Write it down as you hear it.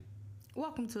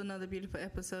Welcome to another beautiful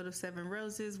episode of Seven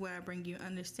Roses, where I bring you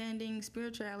understanding,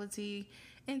 spirituality,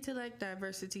 intellect,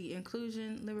 diversity,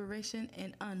 inclusion, liberation,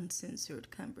 and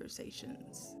uncensored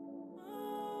conversations.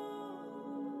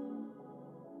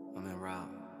 I'm in Rob.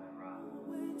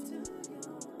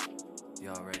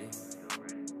 Y'all ready?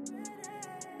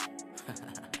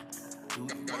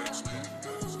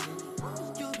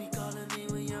 You be calling me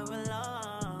when you're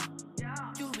alone.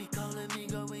 You be calling me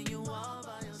girl when you all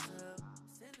by yourself.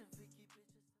 Sending freaky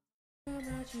pictures.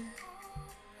 About you.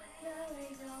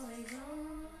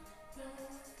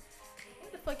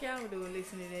 What the fuck y'all were doing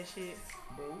listening to that shit?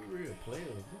 Bro, we real players.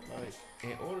 We like,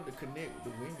 in order to connect with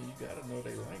the women, you gotta know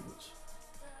their language.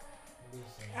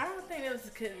 I don't think it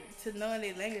was to knowing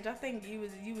their language. I think you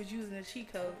was using a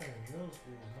cheat code. I think middle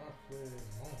school is not players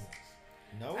moments.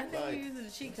 No, I think like, you're using a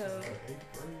cheat code. Like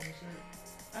 8th grade and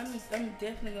shit. I'm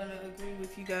definitely gonna agree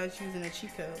with you guys using a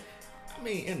cheat code. I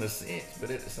mean, in a sense,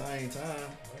 but at the same time,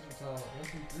 That's the time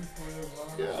MP3 players and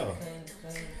all Yeah. that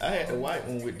shit came. I had the white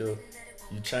one with the,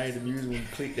 you change the music when you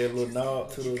click that little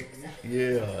knob to the,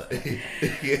 yeah.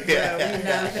 Yeah, we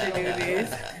not gonna do this.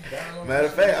 Download Matter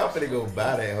of that fact, I'm shit. finna go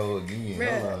buy that hoe again.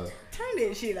 Bruh. Hold on. Turn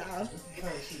that shit off. This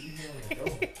type of shit you hear on the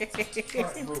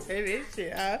go. Turn that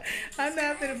shit off. I'm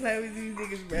not finna play with these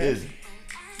niggas, bro. Listen,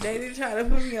 They didn't try to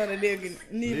put me on a nigga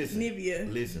listen,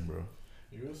 Nivea. listen, bro.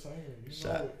 You a singer. You know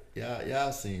Shout, it.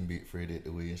 y'all seen Big Freddy at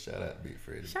the wheel. Shout out to Big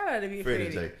Freddy. Shout out to Big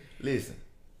Freddie Freddy. J. Listen,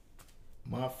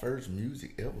 my first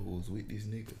music ever was with this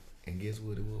nigga, and guess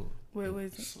what it was? What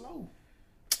was it? Slow.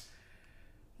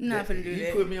 Not finna do He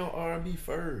that. put me on R&B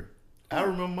first. I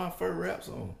remember my first rap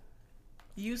song.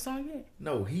 You sung it?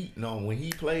 No, when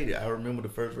he played it, I remember the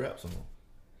first rap song.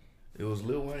 It was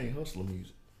Lil Wayne Hustler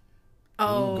music.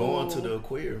 Oh. We were going to the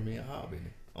aquarium in Hobby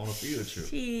on a field trip.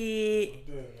 Shit.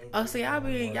 Oh, so y'all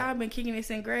been kicking this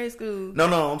in grade school.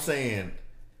 No, I'm saying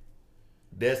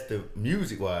that's the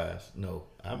music wise. No,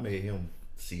 I met him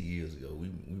 6 years ago. We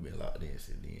been locked in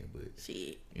since then, but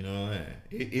Shit. you know what I'm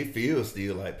saying? It feels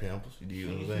still like Pampers. You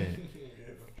know what I'm saying?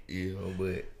 You know,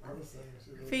 but I was singing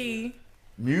shit. Fee.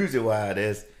 music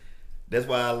wise, that's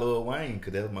why I love Wayne,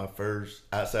 because that was my first,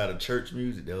 outside of church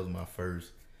music, that was my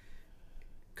first.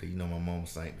 Because you know my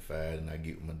mom's sanctified and I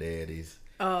get with my daddy's.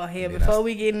 Oh, hell, And then before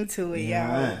we get into it, y'all.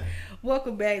 Yeah.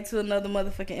 Welcome back to another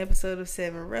motherfucking episode of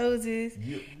Seven Roses.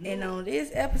 And on this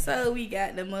episode, we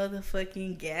got the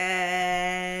motherfucking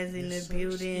guys in the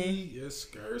building. Yes,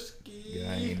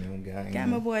 Skursky. Gang. Got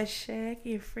my boy Shaq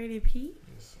and Freddie P.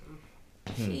 Yes,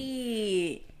 sir.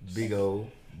 Shit.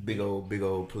 Big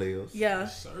old players. Yeah.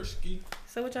 Skursky.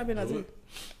 So what y'all been up to? You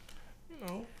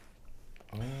know,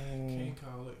 can't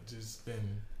call it. Just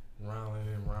been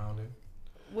rounding and rounding.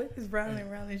 What is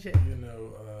rounding shit? You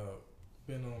know,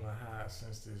 been on a high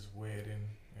since this wedding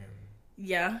and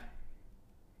Yeah.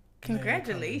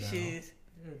 Congratulations.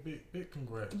 yeah, big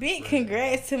congrats. Big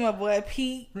congrats to my boy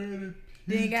Pete. Freddie.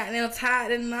 Then got them tied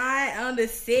tonight on the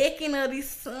 2nd of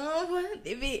December.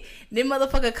 Them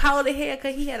motherfucker cold as hell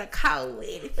because he had a cold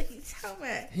wedding. What you talking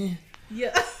about?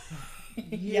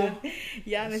 Yeah.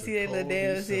 Y'all didn't see that little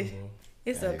damn shit.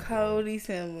 It's a cold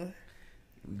December.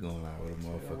 We going out with a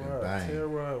motherfucking Tell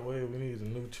bang. Rod Wave we need a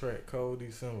new track, Cold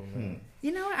December, man.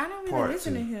 You know what? I don't really Part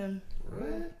listen two. to him.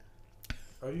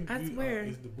 What? I swear.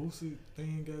 Is the Boosie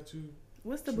thing got you?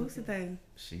 What's the Boosie thing?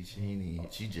 She ain't even,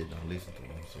 she just don't listen to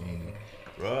him. She ain't even,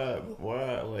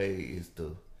 Rod Wave is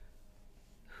the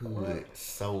hood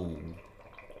soul.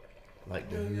 Like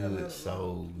the hood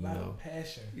soul, you lot know. of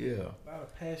passion. Yeah. A lot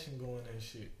of passion going in that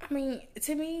shit. I mean,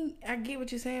 to me, I get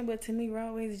what you're saying, but to me,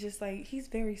 Rodway is just like, he's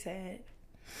very sad.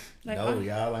 Like, No,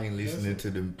 y'all ain't listening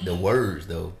to the words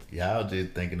though. Y'all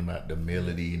just thinking about the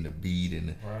melody and the beat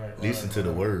and listen to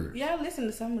the words. Yeah, I listen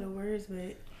to some of the words,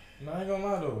 but No, I ain't gonna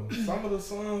lie though. Some of the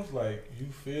songs, like, you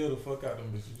feel the fuck out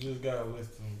them bitches. You just gotta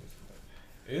listen to them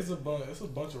bitches. It's a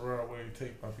bunch of Rod Wave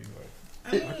tape I be like.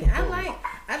 I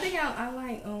mean, I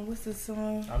like what's the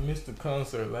song? I missed the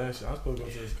concert last year. I was supposed to go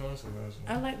to this concert last year.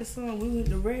 I like the song We Went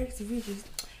to Rags to Riches,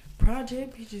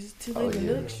 Project Bitches to Oh, live in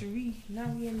yeah. luxury. Now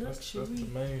we in That's luxury. the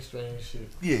mainstream shit.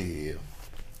 Yeah.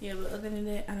 Yeah, but other than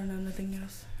that, I don't know nothing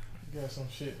else. You got some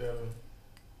shit that'll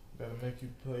make you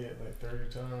play it like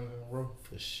 30 times in a row.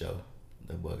 For sure.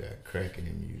 That boy got cracking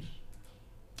in music.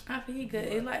 I feel good.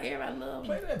 It's like everybody love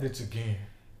Play him. that bitch again.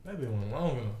 That bitch went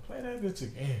long enough. Play that bitch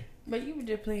again. But you were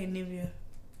just playing Nivea.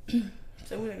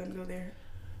 So we're not gonna go there.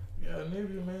 Yeah,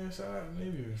 Nivea, man. Shout out to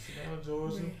Nivea. Savannah,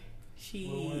 Georgia. Lil Wayne, She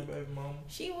baby mama.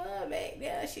 was back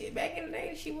there. Shit, back in the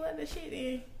day, she was the shit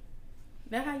then.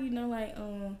 That's how you know, like,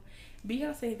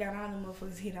 Beyonce got all the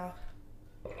motherfuckers hit off.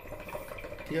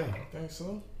 Yeah. Think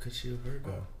so? Cause she a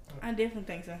Virgo. I definitely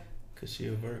think so. Cause she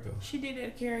a Virgo. She did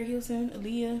that to Carrie Hilson,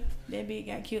 Aaliyah. That bitch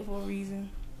got killed for a reason.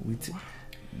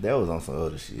 That was on some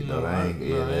other shit though. No, That ain't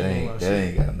no, that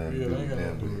ain't got nothing to Yeah, do they with ain't got that.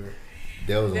 nothing to do with But it.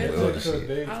 that was on That's some other Because shit.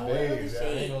 they, Oh, they, other I ain't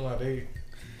shit. gonna lie,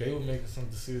 they were making some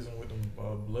decision with them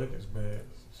luggage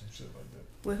bags, some shit like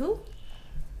that. With who?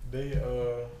 They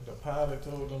the pilot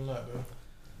told them not to.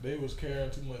 They was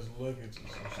carrying too much luggage or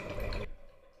some shit like that.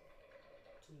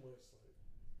 Too much like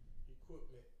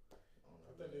equipment.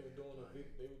 I think they were doing a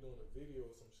video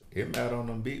or some shit. It matter on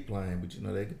them big plane, but you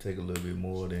know they could take a little bit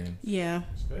more than. Yeah.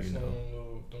 Especially You know.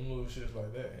 on them little shits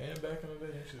like that. And back in the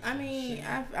day, them shits I was mean, shit.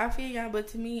 I feel y'all, but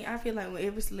to me, I feel like when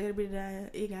every celebrity die,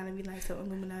 it gotta be like some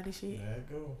Illuminati shit. There it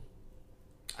go.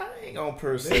 I ain't gonna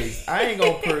per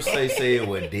se say it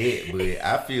was dead, but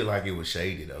I feel like it was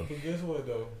shady though. But guess what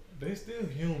though? They still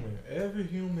human. Every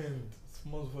human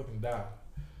motherfucking die.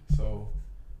 So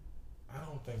I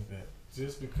don't think that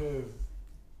just because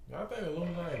y'all think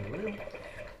Illuminati real.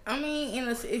 I mean, in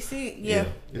a it's It's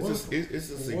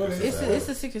a secret What if- society. it's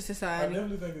a secret I society.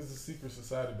 definitely think it's a secret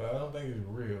society, but I don't think it's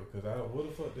real. Cause what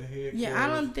the fuck the head? Yeah, I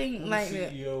don't think like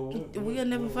that. We'll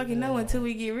never fucking know until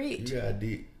we get rich. You got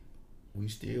deep. We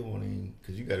still want to,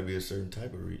 cause you got to be a certain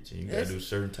type of rich, and you got to That's- do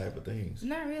certain type of things.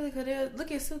 Not really, cause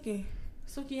look at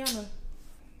Sukiyama.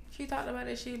 She talked about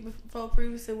that shit before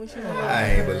previously when she was.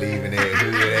 I ain't believing that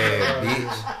hood ass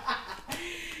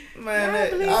bitch. Man, I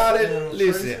that, believe all it. that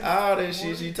listen, all that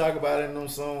shit she talk about in them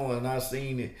songs, and I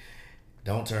seen it.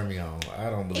 Don't turn me on. I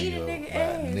don't believe Eat a her nigga about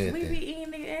ass. We nothing. be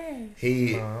eating nigga ass.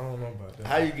 Head. Nah, I don't know about that.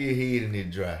 How you get head and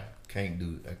it dry? Can't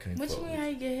do it. I can't. What fuck you mean? with How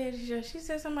you get head? She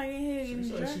said somebody in here She getting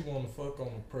said dry. she want to fuck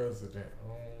on the president. I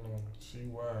don't know. She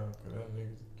wild, cause that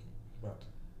nigga's about to.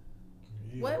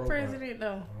 he a What robot. president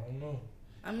though? I don't know.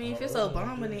 I mean, if it's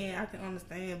Obama, then I can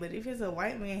understand. But if it's a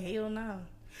white man, hell no.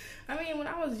 I mean, when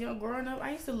I was young, growing up,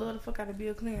 I used to love the fuck out of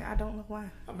Bill Clinton. I don't know why.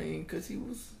 I mean, cause he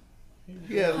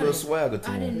had a little swagger to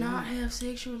I did him. not have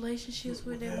sexual relationships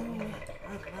with that woman,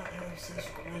 I did not have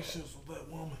sexual relationships with that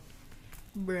woman.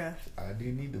 bruh. I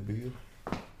didn't need the bill.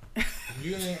 If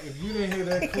you didn't hear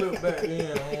that clip back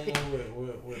then, I don't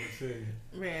know what to tell you.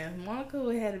 Man, Monica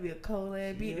would have to be a cold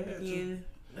ass She bitch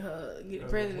to had get the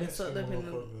president sucked up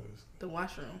in the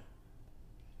washroom.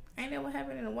 Ain't that what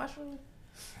happened in the washroom?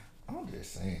 I'm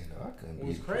just saying though, I couldn't. It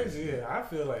was be crazy. Yeah, I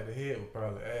feel like the head would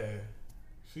probably ass.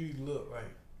 She looked like.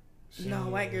 She No, ain't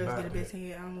white even girls about get a best that.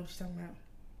 head. I don't know what you're talking about.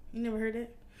 You never heard that?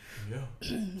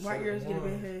 Yeah. White girls get a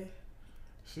best head.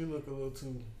 She look a little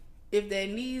too. If their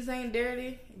knees ain't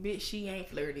dirty, bitch, she ain't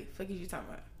flirty. Fuck is you talking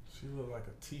about? She look like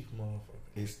a teeth motherfucker.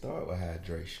 It start with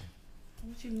hydration.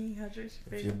 What you mean hydration?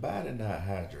 If your body not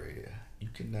hydrated, you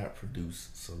cannot produce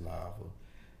saliva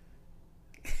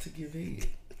to give head.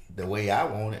 The way I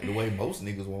want it, the way most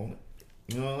niggas want it.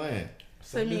 You know what I'm saying?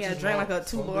 So you mean I bitches' drank mouth- like a 2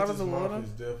 some bottles bitches' of mouth water? is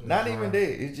definitely Not dry. even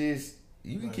that. It's just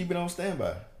you can Like- keep it on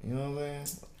standby. You know what I'm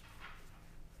saying?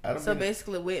 I done So been,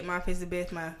 basically, wet mouth is the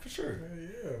best mouth. for sure.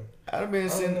 Yeah. I done been I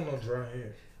don't sitting. want no dry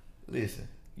head. Listen,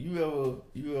 you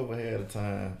ever had a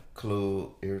time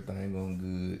club, everything going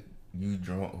good, you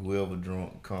drunk, whoever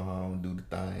drunk, come home, do the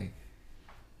thing,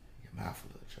 your mouth a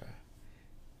little dry.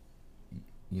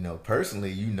 You know,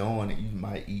 personally, you knowing that you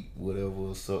might eat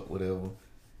whatever, suck whatever,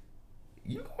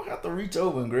 you gonna have to reach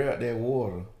over and grab that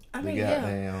water. I The mean, yeah.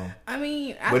 goddamn- I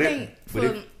mean, I But if- think but for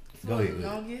if- the go ahead.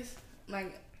 longest,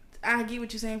 like, I get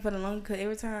what you're saying for the longest, because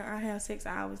every time I have sex,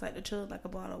 I always like to chug like a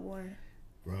bottle of water.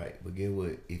 Right, but get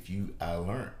what? I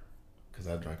learned, because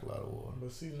I drank a lot of water.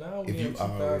 But see, now If we in you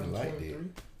already like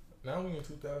 2023. Now we in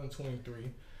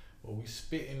 2023. But we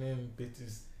spitting in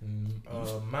bitches'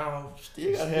 mouth.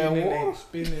 still gotta have water.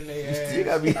 Spitting in their You ass. still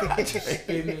gotta be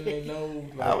spitting in hydrated. their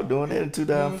nose. I was doing that in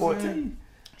 2014.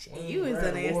 You is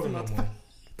an nasty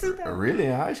motherfucker. Really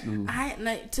in high school. I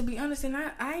like, to be honest, and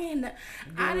I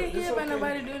didn't hear about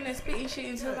nobody doing that spitting shit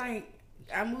until like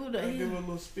I moved up Give it a here.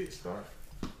 little spit start.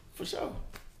 For sure.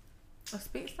 A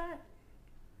spit start.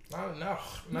 No.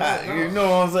 You know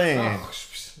what I'm saying?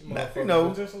 You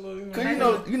know, just a little,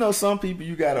 Cause you know, some people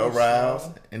you gotta arouse,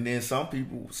 and then some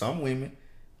women,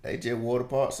 they just water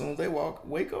park soon as they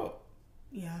wake up.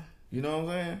 Yeah, You know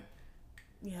what I'm saying?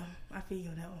 yeah, I feel you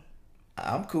on that one.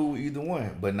 I'm cool with either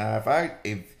one, but now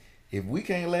if we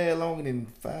can't last longer than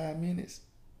 5 minutes,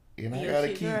 and I Yeah, gotta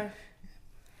shit keep, dry.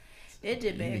 That just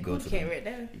You need bad to go cookie to cat the- right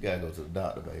there. you gotta go to the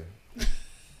doctor, baby.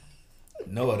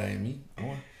 No, it ain't me.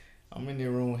 I'm in the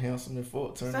room handsome and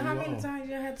fuck. Turn So how you many on. times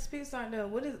you have to spit start though?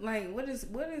 What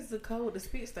is the code to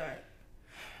spit start?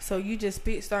 So you just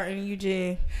spit start and you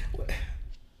just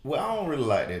Well, I don't really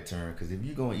like that term, because if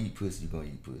you gonna eat pussy, you gonna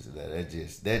eat pussy. That's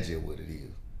just what it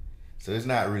is. So it's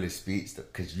not really speed stuff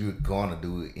because you're gonna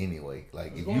do it anyway.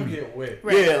 Like It's if gonna you, get wet.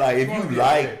 yeah, like It's if gonna you get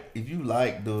like, wet. if you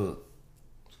like the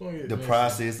It's gonna get the messy.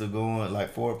 process of going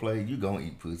like foreplay, you gonna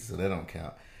eat pussy, so that don't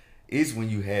count. It's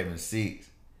when you having sex,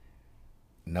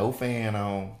 no fan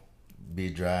on, be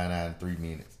drying out in 3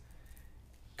 minutes.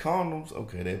 Condoms,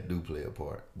 okay, that do play a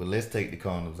part, but let's take the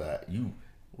condoms out. You,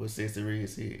 what Sexy Red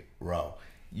said, raw.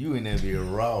 You in there be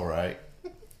raw, right?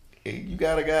 And you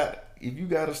if you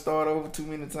gotta start over too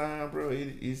many times, bro,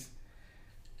 it's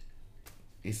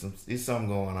something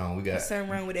going on. We got There's something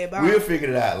wrong with that body. we'll figure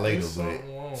it out later, There's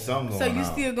something wrong. but something So going you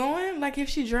on. still going? Like if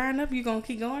she drying up, you gonna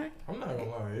keep going? I'm not gonna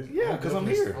lie. Yeah, 'cause I'm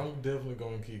here. I'm definitely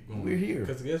gonna keep going. We're here.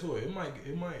 Because guess what? It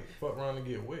might fuck around and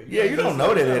get wet. Yeah, you don't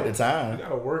know that at the You time.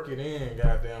 gotta work it in,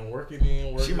 goddamn. Work it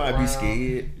in. Work She it might be around.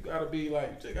 scared. You gotta be like,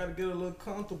 you just gotta get a little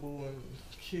comfortable and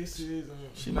kisses and.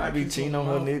 She not might be kiss cheating on on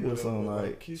her the mouth, nigga or but, something like,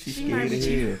 like. kiss- She She might scared be of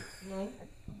cheating. hell. You know?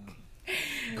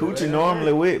 Coochie Yeah,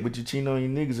 normally right. wet, but you cheating on your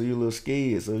niggas, so you a little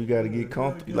scared. So you gotta Yeah, get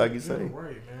comfortable, get- like you get say. it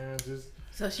right, man. Just.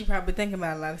 So she probably thinking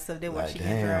about a lot of stuff. That's why Like, she get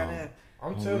damn. dried up.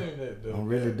 I'm I'm telling you that though. I'm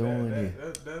really that, doing that,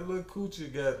 it. That little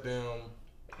coochie goddamn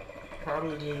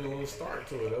probably need a little start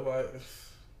to it. That's why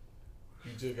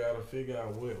you just gotta figure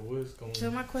out what's going. So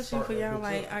my question for y'all,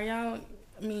 like, are y'all?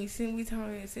 I mean, since we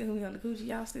on the coochie,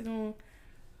 y'all still going?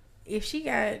 If she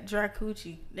got dry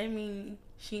coochie, that means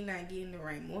she not getting the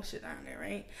right moisture down there,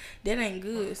 right? That ain't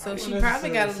good. So she probably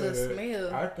got a little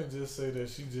smell. I can just say that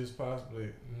she just possibly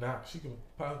not. She can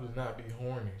possibly not be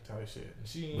horny type shit.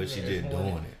 She ain't But she even as just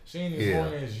horny. doing it. She ain't as Yeah.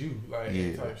 horny as you, like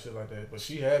Yeah. type shit like that. But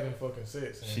she having fucking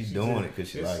sex. And She doing just, it 'cause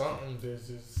she it's like it. something that's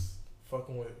just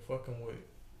fucking with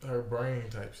her brain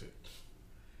type shit.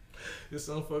 It's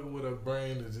something fucking with her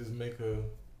brain to just make her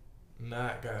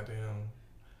not goddamn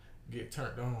get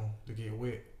turned on to get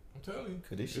wet. I'm telling you,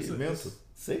 Cause this It's shit a- mental.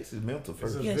 Sex is mental it's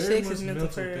first. a Yeah, very sex much is mental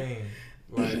first. thing.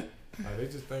 Like they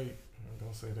just think.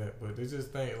 Don't say that, but they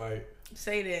just think like.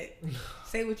 Say that.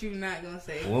 Say what you're not gonna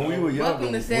say. When we were younger, Welcome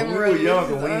to when Seven we were Rose.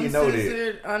 younger, This we is didn't know that.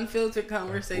 uncensored, unfiltered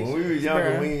conversation. When we were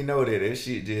younger, bruh. we didn't know that. That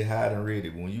shit just hot and ready.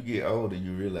 But when you get older,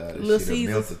 you realize that Little shit a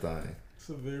Caesars. mental thing. It's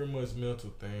a very much mental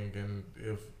thing, and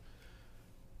if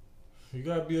you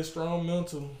gotta be a strong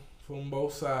mental from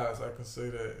both sides, I can say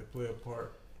that it play a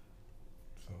part.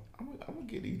 So I'm gonna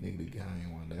get these niggas the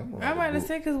game one day. I'm I'm about to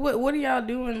say, cause what are y'all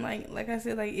doing? Like I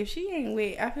said, like if she ain't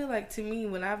wet, I feel like to me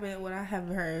what I have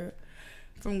heard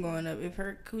from growing up, if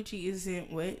her coochie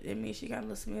isn't wet, that means she got a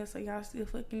little smell. So y'all still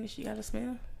fucking if she got a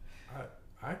smell?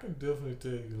 I can definitely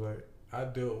tell you, like I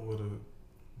dealt with a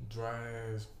dry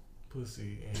ass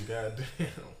pussy, and goddamn,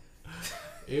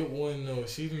 it wasn't no.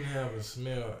 She didn't have a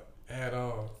smell at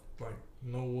all, like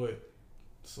no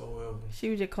whatsoever. She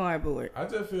was just cardboard. I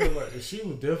just feel like if she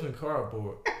was definitely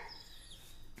cardboard.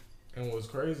 And what's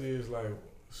crazy is like,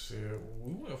 shit,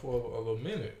 we went for a little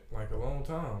minute, like a long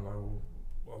time,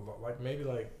 like maybe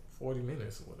like 40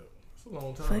 minutes or whatever. It's a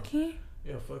long time. Fucking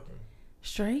Yeah, fucking.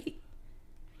 straight.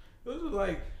 It was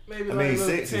like maybe I like mean, a little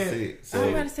sex 10. is sex. I'm So,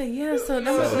 about to say yeah. So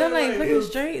No, them like it fucking was-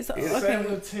 straight. So It's like a okay.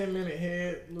 little 10-minute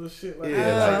head, little shit like yeah,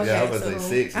 that. like, yeah, I okay, was about to so-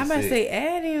 say sex. I'm is about to sex. say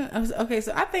adding. Okay,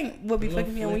 so I think what be Little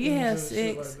fucking me up when you flippings have and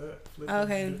shit sex. like that. Flippings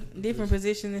Okay, and different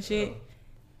positions and shit. Yeah.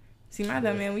 See, my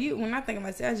dumb man, when I think of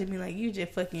myself, I just be like, you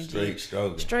just fucking Straight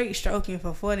stroking. straight stroking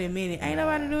for 40 minutes. Ain't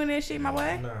nobody doing that shit, my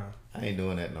boy. Nah. I ain't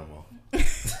doing that no more.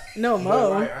 No But, more.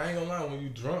 like, I ain't gonna lie, when you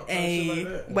drunk, and Hey, shit like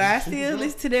that. when but I you super still drunk,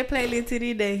 listen to that playlist to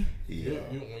this day. Yeah.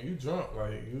 when you drunk,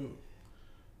 like you.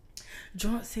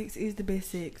 Drunk sex is the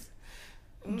best sex.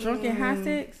 Drunk and high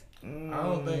sex? I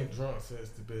don't think drunk sex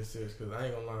the best sex because I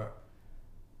ain't gonna lie.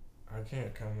 I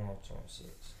can't come off drunk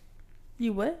sex.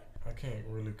 You what? I can't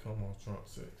really come off drunk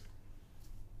sex.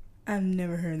 I've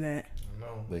never heard that. I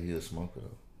know. But he a smoker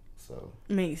though, so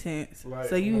Makes sense. Like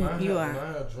So you when I you have, are. when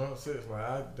I have drunk sex,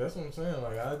 like that's what I'm saying.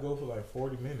 Like I go for like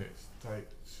 40 minutes type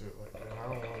shit like that. I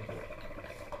don't like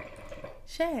that.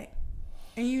 Shaq.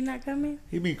 And you not coming?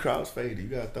 he be crossfaded. You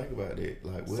gotta think about that.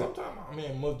 Like what? Sometimes I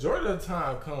mean, majority of the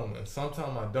time I come, and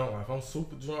sometimes I don't. Like if I'm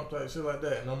super drunk type shit like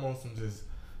that, and I'm on some just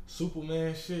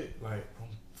Superman shit, like I'm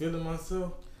feeling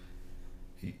myself.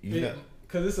 You not,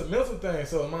 Cause it's a mental thing,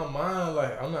 so in my mind,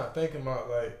 like I'm not thinking about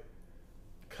like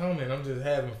coming. I'm just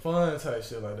having fun type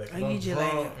shit like that. 'Cause Are you I'm just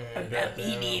drunk like, and I got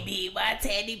goddamn- why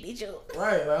Teddy bitch up?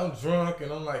 right, like I'm drunk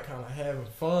and I'm like kind of having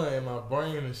fun in my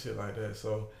brain and shit like that.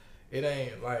 So it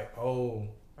ain't like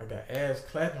I got ass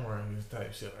clapping around this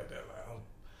type shit like that. Like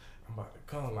I'm about to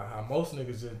come. Like how most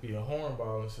niggas just be a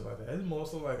hornball and shit like that. It's more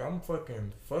so like I'm fucking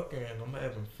and I'm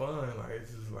having fun. Like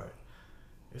it's just like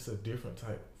it's a different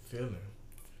type of feeling,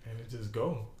 and it just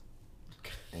go.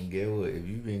 and get what? If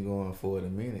you been going for it a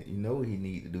minute, you know what he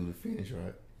need to do to finish,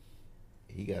 right?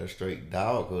 he got a straight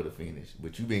dog her to finish.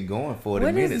 But you been going 40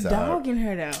 What minutes. is dogging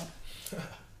her though?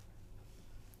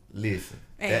 Listen,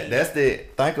 Hey. that's the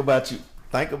think about you.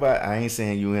 Think about. I ain't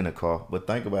saying you in a car, but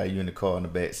think about you in the car in the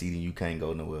back seat and you can't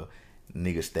go nowhere.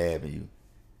 Nigga stabbing you.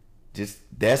 Just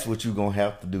that's what you gonna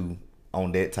have to do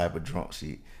on that type of drunk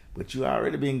shit. But you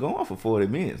already been going for 40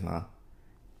 minutes, huh?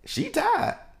 She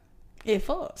tired. It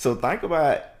fuck. So think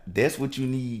about that's what you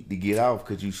need to get off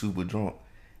because you super drunk.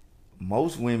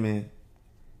 Most women,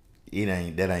 that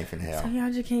ain't finna So happen.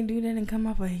 y'all just can't do that and come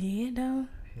off a head though?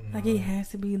 Like it has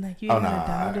to be like you Oh, gotta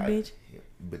nah, dog the bitch.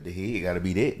 But the head gotta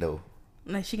be that though.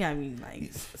 Like she gotta be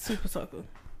like super sucker.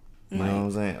 You know what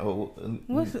I'm saying? Oh,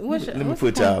 What's let me what's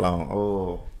put the y'all on.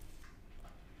 Oh,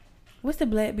 What's the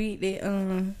black beat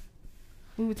that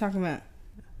we were talking about?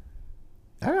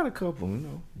 I got a couple. You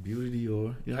know, Beauty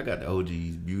Dior. You know, I got the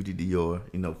OGs. Beauty Dior.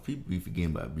 You know, people be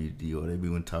forgetting about Beauty Dior. They be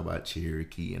want to talk about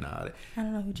Cherokee and all that. I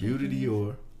don't know who Beauty Cherokee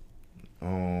is.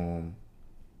 Dior.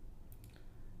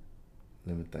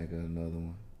 Let me think of another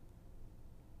one.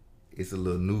 It's a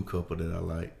little new couple that I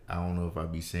like. I don't know if I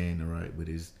be saying it right, but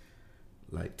it's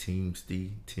like Timsty.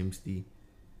 You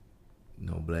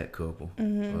know, black couple.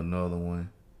 Mm-hmm. Another one.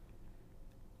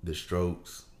 The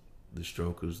Strokes. The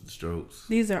Strokers. The Strokes.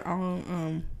 These are all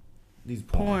These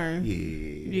porn. Yeah.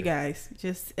 You guys,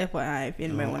 just FYI if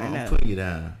anybody want to I'm know. putting you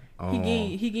down.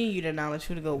 He gave you the knowledge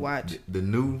who to go watch. The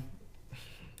new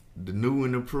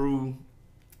and approved.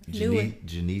 New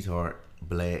Janice Hart,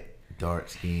 black, dark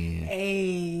skin.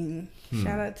 Hey,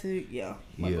 shout out to yeah.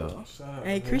 Yeah. Shout out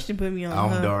Hey, to Christian put me on. I'm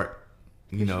her. dark.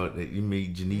 You know that you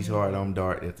meet Janice Hart. I'm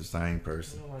dark. That's the same her.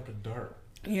 person. You know, like a dark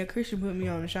Yeah, Christian put me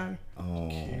on the show.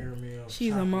 caramel. She's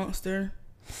a chocolate. monster.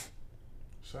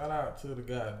 Shout out to the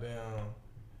goddamn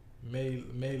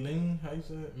Maylene. How you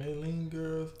say it? Maylene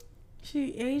girls.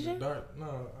 She Asian? Dark. No,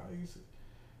 how you say?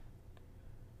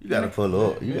 You gotta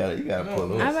pull up. You gotta No,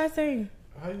 pull I up. about to say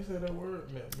How you say that word?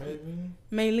 Maylene.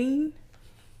 Maylene.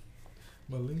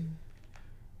 Maylene.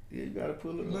 Yeah, you gotta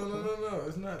pull it No, up. no.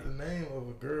 It's not the name of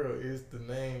a girl. It's the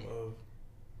name of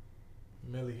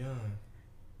Melian.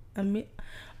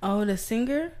 Oh, the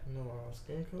singer? You know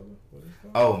skin color? What is it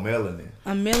Oh, called? melanin.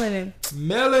 A melanin.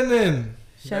 Melanin.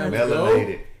 Shout out There we go.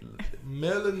 Melanated.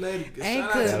 Melanated. Ain't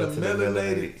Shout good. out to the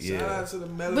melanated. Yeah. Shout out to the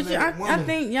melanated But I woman.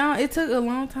 think y'all, it took a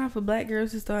long time for black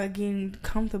girls to start getting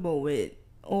comfortable with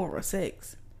oral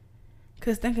sex.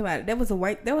 Cause think about it, that was a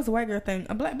white girl thing.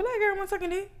 A black girl wasn't sucking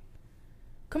dick.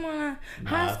 Come on, now. Nah,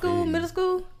 High I school, feel you. middle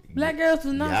school, black girls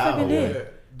was not Y'all sucking were.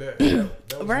 dick.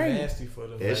 That was Right. nasty for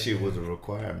them. That shit was a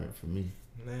requirement for me.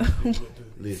 nasty with the,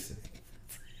 Listen.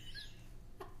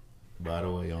 By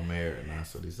the way, I'm married now,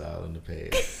 so this all in the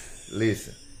past.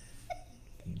 Listen.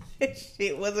 That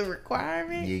shit was a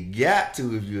requirement. You got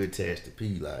to if you attach to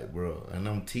P, like, bro. And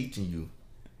I'm teaching you.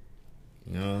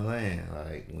 You know what I'm saying?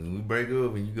 Like, when we break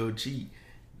up and you go cheat,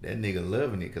 that nigga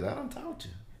loving it because I done taught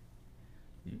you.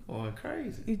 You going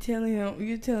crazy. You telling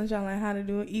y'all like how to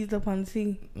do it, ease up on the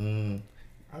T. I mean,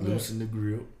 Loosen the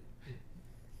grip.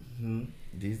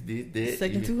 This, that.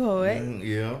 Sucking too hard.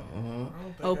 Yeah. I don't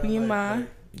think Open I your like, mind.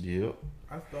 Yep.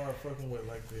 I started fucking with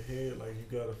like the head, like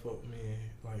you gotta fuck me and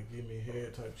like give me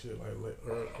head type shit, like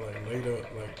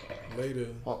later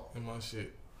in my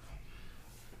shit.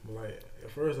 But like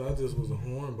at first I just was a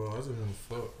hornball. I just want to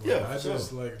fuck. Like, Yeah, I for just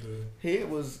sure. like the. Head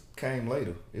came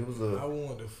later. It was I a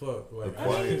wanted to fuck. Like A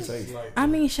quiet I just taste. like. I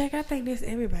mean, Shaq, I think that's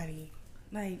everybody.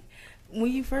 Like when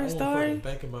you first started,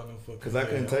 thinking about no fucking. 'Cause I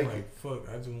couldn't head. take I'm it. like, fuck,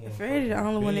 I just want. Freddie the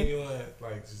only one that-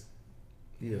 like just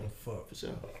yeah, wanna fuck. for sure.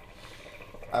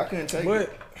 I couldn't take But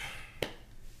it.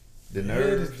 The head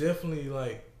is nerves. definitely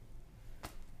like,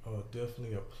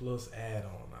 definitely a plus add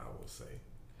on. I would say.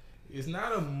 It's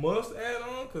not a must add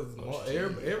on because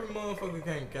every motherfucker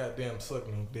can't goddamn suck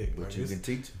no dick. But Like, you it's- can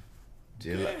teach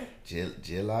them. Yeah.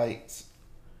 Jellites.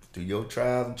 Through your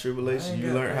trials and I tribulations, ain't you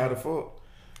got learn how to that. fuck.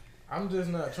 I'm just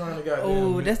not trying to goddamn.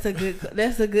 oh, that's a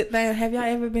good thing. Have y'all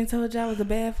ever been told y'all was a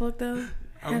bad fuck though?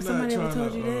 I'm Have not somebody ever trying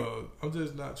told to, you that? I'm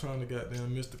just not trying to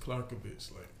goddamn Mr. Clark a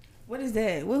bitch. Like, What is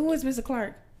that? Who is Mr.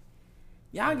 Clark?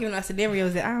 Y'all giving us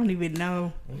scenarios that I don't even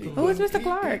know. I'm talking Who is about, Mr.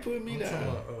 Clark? He put me I'm talking down.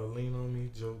 about Lean on Me,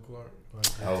 Joe Clark.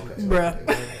 Like, Okay.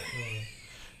 Bruh.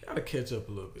 Gotta catch up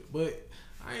a little bit, but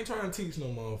I ain't trying to teach no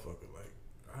motherfucker.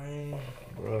 Like, I ain't.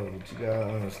 Bro, but you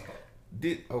gotta understand.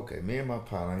 Me and my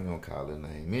partner, I ain't gonna call her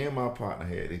name. Me and my partner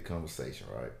had this conversation,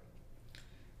 right?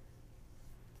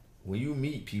 When you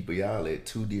meet people, y'all at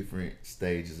two different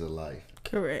stages of life.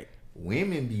 Correct.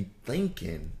 Women be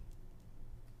thinking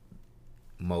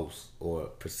most or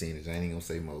percentage, I ain't gonna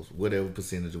say most, whatever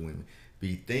percentage of women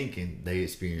be thinking they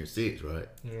experience sex, right?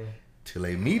 Yeah. Till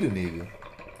they meet a nigga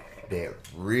that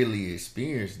really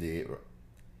experienced it,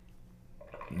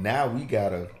 now we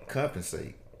gotta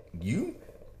compensate. You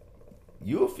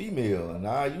a female, and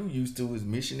all you used to is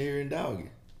missionary and doggy.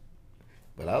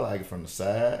 But I like it from the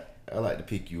side. I like to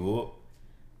pick you up.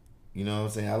 You know what I'm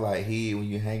saying? I like head when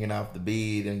you're hanging off the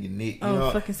bed and your neck. You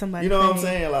know, fucking somebody. You know what I'm face.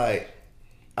 saying? Like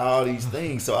all these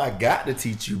things. So I got to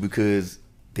teach you because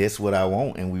that's what I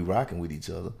want, and we rocking with each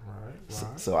other.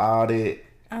 Right. So all that.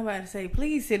 I'm about to say,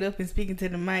 please sit up and speak into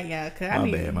the mic, y'all.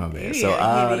 Cause My bad. So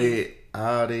all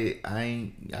that,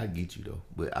 I get you though.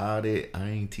 But all that, I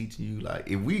ain't teaching you. Like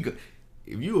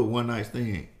if you a one night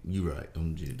stand, you right.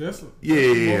 I'm just That's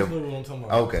yeah. mostly what I'm talking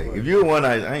about. Okay, Like, if you're a one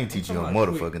night, I ain't I'm teaching you a talking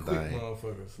about motherfucking quick thing.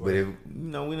 motherfuckers. But if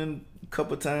we done a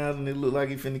couple times and it look like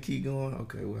he finna keep going,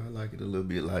 okay, well I like it a little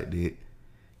bit like that.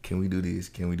 Can we do this?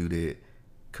 Can we do that?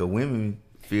 Cause women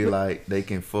feel like they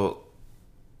can fuck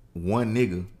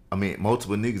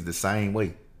multiple niggas the same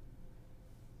way,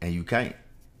 and you can't,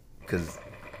 cause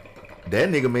that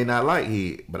nigga may not like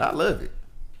head, but I love it.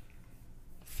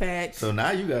 Facts. So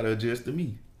now you gotta adjust to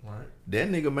me. right. That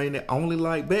nigga may not only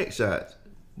like back shots,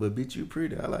 but bitch, you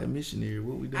pretty. I like missionary.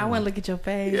 What we doing? I want to look at your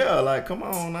face. Yeah, like come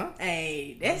on now.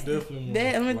 Hey, that's Definitely.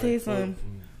 that. I'm gonna tell you something.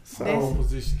 Some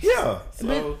positions. Yeah.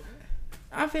 So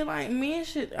I feel like men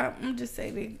should. I'm just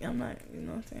saying that I'm not. You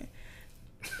know what I'm saying.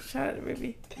 Shout out to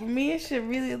Rippy. Men should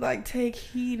really like take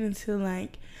heed into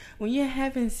like when you're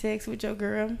having sex with your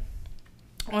girl,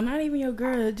 or not even your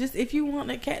girl. Just if you want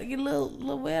that cat to get a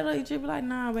little wetter, you just be like,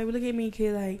 nah, baby, look at me,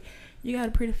 kid. Like you got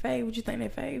a pretty fade. What you think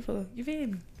that fade for? You feel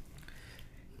me?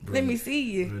 bro, Let me see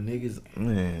you. bro, niggas,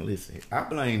 man, listen. I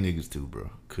blame niggas too, bro,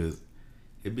 cause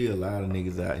it be a lot of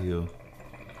niggas out here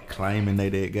claiming they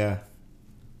that guy,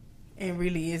 And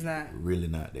really is not. really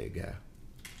not that guy.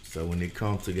 So when it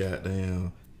comes to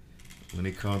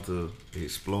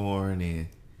exploring and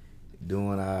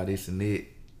doing all this and that,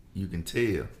 you can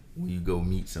tell when you go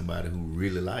meet somebody who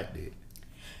really like that.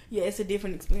 Yeah, it's a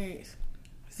different experience.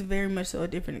 It's very much so a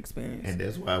different experience. And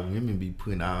that's why women be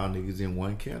putting all niggas in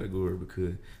one category,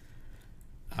 because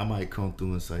I might come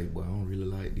through and say, well, I don't really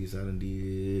like this. I done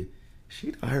did.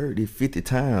 She done heard it 50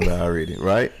 times already,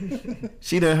 right?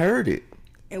 She done heard it.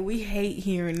 And we hate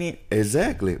hearing it.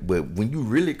 Exactly. But when you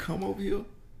really come over here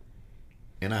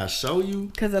and I show you.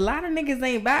 Because a lot of niggas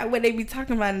ain't about what they be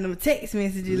talking about in them text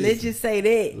messages. Let's Listen. just say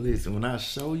that. Listen, when I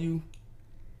show you,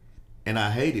 and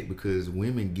I hate it because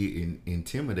women get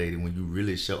intimidated when you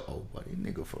really show, oh, boy, this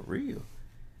nigga for real.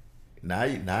 Now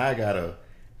I gotta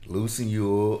loosen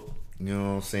you up, you know what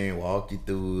I'm saying, walk you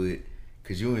through it.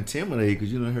 Because you intimidated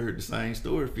because you done heard the same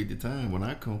story 50 times when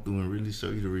I come through and really show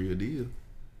you the real deal.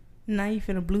 Now you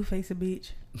finna blue face a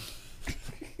bitch.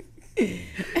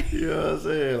 You know what I'm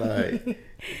saying? Like,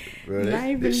 bro, Now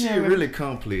you this finna shit have a- really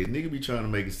complex. Nigga be trying to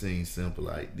make it seem simple.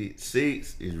 Like,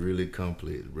 sex is really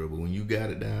complex, bro. But when you got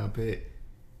it down pat,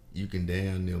 you can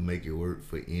damn near make it work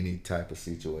for any type of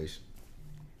situation.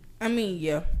 I mean,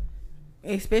 yeah.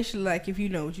 Especially like if you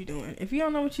know what you're doing. If you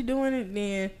don't know what you're doing,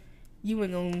 then you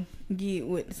ain't gonna get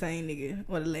with the same nigga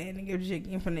or the last nigga just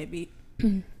getting from that bitch.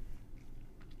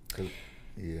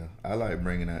 Yeah, I like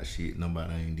bringing out shit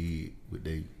nobody ain't did with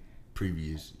they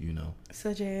previous, you know.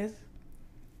 Such as?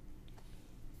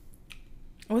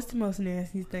 What's the most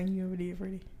nastiest thing you ever did,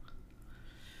 Freddie?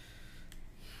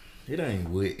 It ain't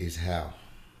what, it's how.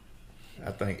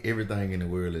 I think everything in the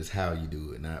world is how you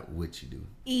do it, not what you do.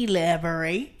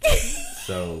 Elaborate.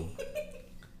 So,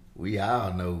 we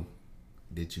all know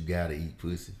that you gotta eat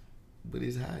pussy, but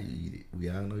it's how you eat it. We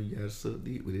all know you gotta suck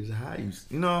dick, but it's how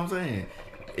you know what I'm saying?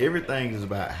 Everything is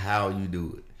about how you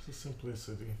do it. It's a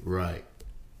simplicity. Right.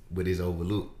 But it's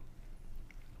overlooked.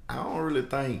 I don't really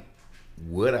think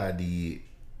what I did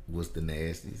was the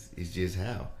nastiest. It's just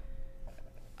how.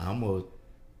 I'm on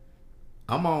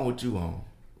what you on.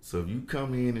 So if you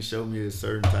come in and show me a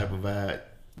certain type of vibe,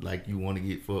 like you want to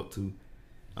get fucked to,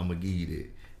 I'm going to give you that.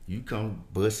 You come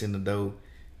bust in the door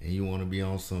and you want to be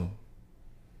on some,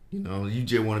 you know, you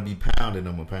just want to be pounded,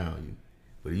 I'm going to pound you.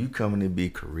 But if you coming and be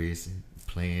caressing,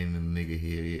 playing the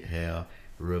nigga hair,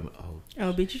 rubbing,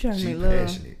 Oh, bitch, you trying to she make love.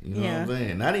 passionate. You know Yeah. what I'm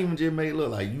saying? Not even just make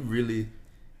love, like you really,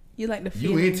 You like the you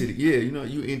feeling. into it. Yeah, you know,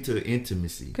 you into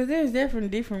intimacy. Because there's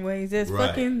different ways. There's Right.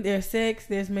 fucking, there's sex,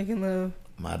 there's making love.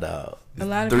 My dog. A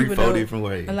lot of 3-4 people don't- different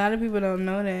ways. A lot of people don't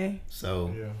know that.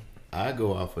 So Yeah. I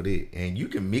go off of that, and you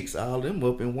can mix all them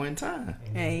up in one time.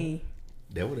 Hey.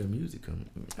 That where that music come.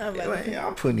 I'm like-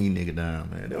 I'm putting these niggas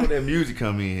down, man. That where that music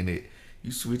come in. That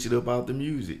you switch it up out the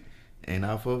music and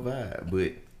off her vibe.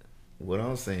 But what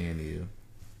I'm saying is,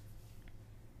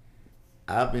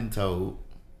 I've been told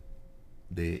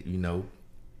that, you know,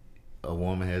 a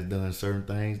woman has done certain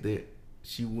things that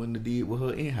she wouldn't have did with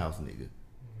her in-house nigga.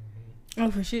 Oh,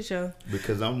 for shit show.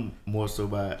 Because I'm more so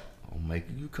about I'm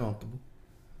making you comfortable.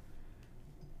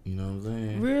 You know what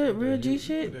I'm saying? Real G Put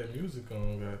shit. that music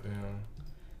on, goddamn.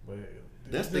 But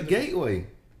That's it the just- gateway.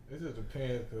 It just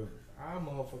depends, cause I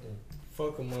motherfucking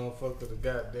fuck a motherfucker the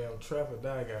goddamn trap or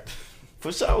die got.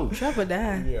 For sure. Trap or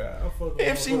die. Yeah, I fuck a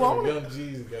If she motherfucker want the it. Young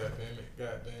Jeezy,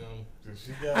 goddamn.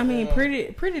 She got I mean,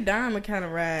 down. pretty diamond kind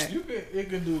of ride. It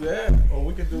can do that, or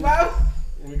we could do.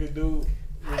 We could do.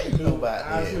 know about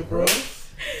that, Isley bro? Brothers.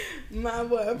 My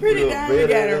boy, pretty Real diamond better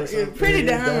got than a some pretty pretty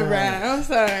diamond diamond. ride. I'm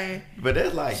sorry. But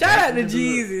that's like Shout out to we can do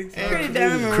Jeezy. it. Pretty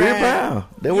diamond Crip ride. Brown.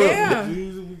 That was Yeah.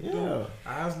 Jeezy, we can do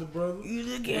Isley Brothers. You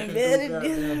looking We can better do than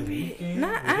goddamn a Weeknd. bitch.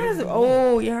 Not We Isley. can do-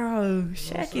 Oh, y'all.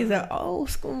 Shaq is an old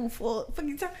school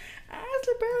fucking time.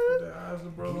 Isley, bro. That Isley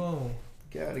Brothers on.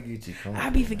 gotta get you comfortable. I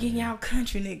be forgetting man. y'all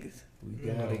country niggas. We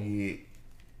gotta get.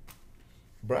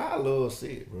 Bro, I love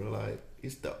sex, bro. Like,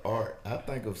 it's the art. I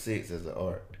think of sex as an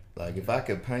art. Like, if I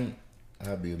could paint,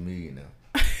 I'd be a millionaire.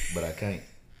 But I can't.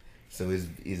 So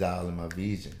it's all in my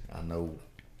vision. I know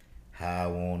how I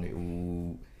want it.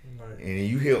 Ooh. Like, And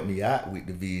you help me out with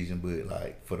the vision, but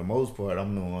like for the most part,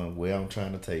 I'm knowing where I'm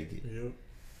trying to take it. yep.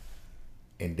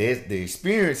 And that's the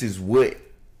experience is what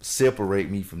separate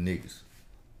me from niggas.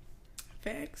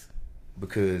 Facts.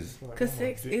 Because Like, Cause I'm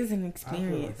sex addicted- is an I feel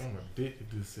experience. like I'm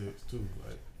addicted to sex too.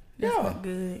 Like, That's Yeah. not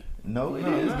good. no, it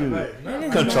No, is not good. like- not It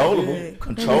is like- Controllable. not good.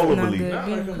 Controllably. It is not Not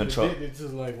good. like I'm Control- addicted to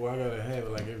like, well, I gotta have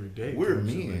it like every day. We're type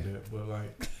shit men. Like that. But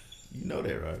like, You know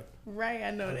that, right? Right,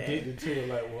 I know that. addicted to it.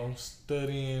 Like, well, I'm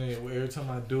studying it. Every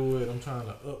time I do it, I'm trying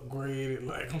to upgrade it.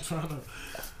 Like, I'm trying to.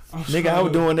 Nigga, I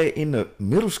was doing that in the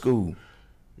middle school.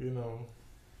 You know,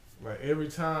 like every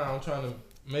time I'm trying to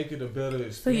make it a better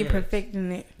experience. So you're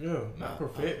perfecting it. Yeah, not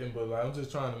perfecting, but like I'm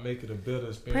just trying to make it a better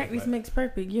experience. Practice Like, makes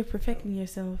perfect. You're perfecting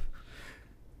yourself.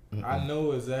 I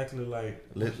know exactly like.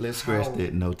 Let's scratch how-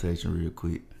 that notation real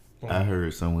quick. I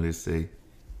heard someone that say,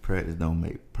 practice don't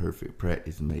make perfect.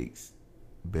 Practice makes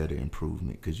better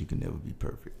improvement because you can never be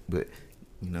perfect. But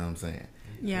you know what I'm saying?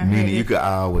 Yeah, I heard Meaning you it. could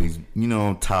always,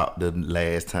 on top the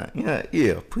last time.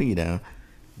 Yeah, put you down.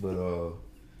 But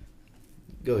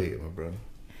go ahead, my brother.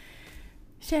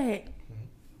 Shaq.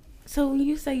 So when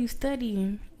you say you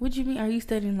studying, what you mean? Are you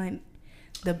studying like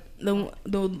the vagina,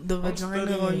 or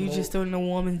studying you more- just studying a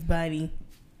woman's body,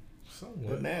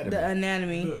 Somewhat. Anatomy. the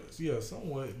anatomy? Yeah,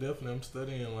 somewhat. Definitely, I'm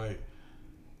studying like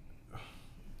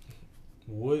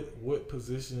what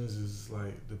positions is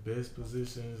like the best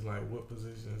positions, like what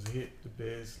positions hit the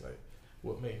best, like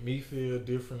what make me feel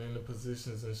different in the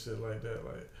positions and shit like that.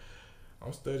 Like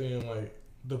I'm studying like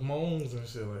the moans and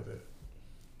shit like that.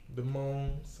 The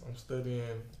moans. I'm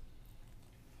studying.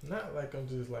 Not like I'm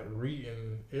just like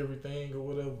reading everything or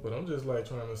whatever, but I'm just like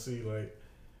trying to see like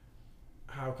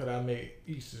how could I make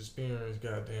each experience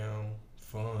goddamn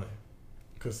fun?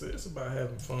 Cause it's about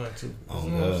having fun too. You Oh,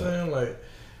 know what I'm God. saying? Like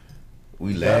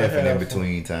We gotta laughing in have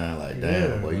between time, like, damn,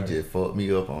 Yeah, boy, you like- just fucked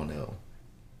me up on that one.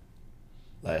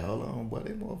 Like, hold on, boy,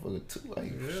 that motherfucker too.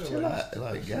 Like, Yeah, chill like, out.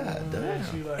 Like, you know what god I'm damn.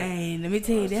 saying? She like, Hey, let me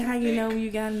tell you, that's how you know when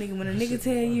you got a nigga. When a nigga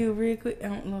tell you real quick, I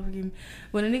don't know, forgive me.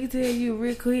 When a nigga tell you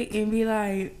real quick and be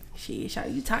like, shit, shout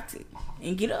you toxic,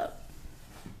 and get up.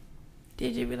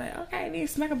 Did you be like, okay, then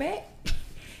smack her back?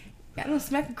 Got no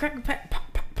smack a crack a pack, pop,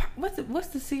 pop, pop. What's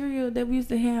the cereal that we used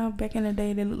to have back in the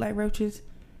day that looked like roaches?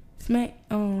 Smack,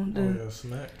 oh the yeah,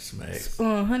 smack. Smacks.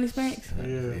 Honey Smacks.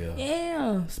 Yeah.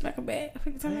 Yeah, smack her back. Fuck I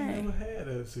ain't time. never had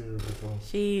that cereal before.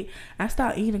 Shit, I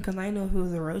stopped eating because I didn't know if it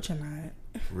was a roach or not.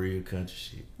 Real country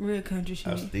shit. Real country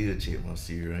I shit. still check my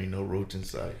cereal. Ain't no roach in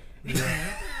sight.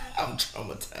 I'm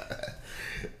traumatized.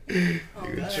 You're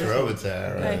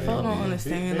traumatized, right? Like, folks don't Big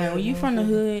understand. bad Like, when you from the motherfucker.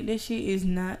 hood, that shit is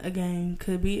not a game.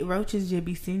 Could be roaches just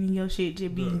be sending your shit,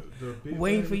 just be The big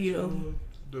waiting bag for of you to chocolate, open.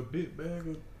 The big bag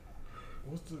of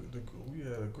what's the we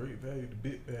had a great value. The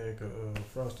big bag of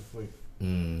Frosted Flakes.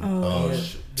 Oh,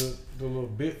 yeah. The little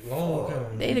bit long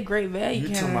kind. They the great value You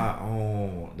talking kind.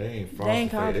 about they ain't They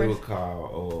ain't frosted called flakes. They were fresh-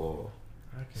 called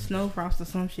I can't- Snow frost or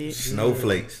some shit.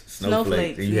 snowflakes.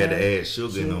 Snowflakes, And you had to yeah. add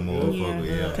sugar in them motherfucker.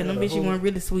 Yeah, Yeah. cause them Yeah, the bitches whole weren't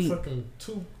really sweet. Fucking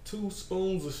two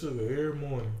spoons of sugar every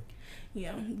morning.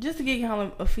 Yeah, just to get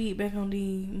y'all a feedback on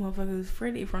the motherfuckers.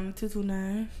 Freddie from the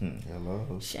 229.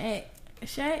 Hello.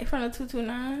 Shaq from the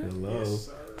 229. Hello. Yes,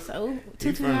 sir. So You from the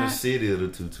 229. city of the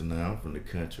 229. I'm from the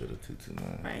country of the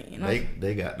 229. Right, you know.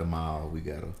 They got the mile. We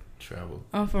gotta travel.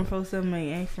 I'm from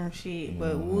 478. Ain't from shit,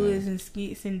 but Mhm. woods and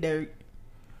skits and dirt.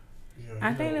 Yeah,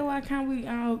 I you think know, that's why we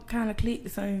all kind of click the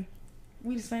same.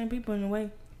 We the same people in a way.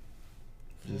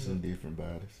 Just in different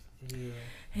bodies. Yeah.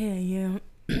 Hell yeah.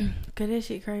 Cause that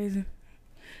shit crazy.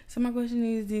 So my question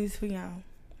is this for y'all.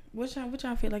 What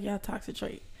y'all feel like y'all toxic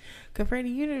trait? Cause Freddie,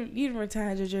 you didn't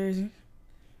retire your jersey.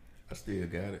 I still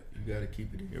got it. You gotta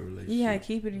keep it in your relationship. You gotta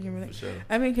keep it in your For relationship. sure.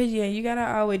 I mean, cause you gotta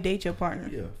always date your partner.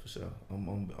 Yeah, for sure.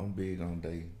 I'm big on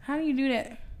dating. How do you do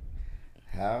that?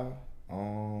 How?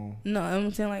 No,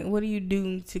 I'm saying like, what do you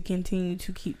do to continue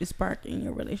to keep the spark in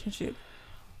your relationship?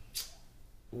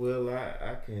 Well,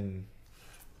 I can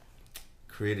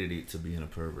credit it to being a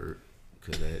pervert,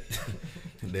 cause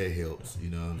that helps. You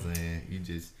know what I'm saying? You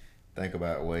just think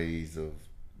about ways of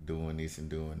doing this and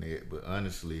doing that. But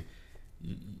honestly,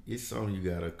 it's something you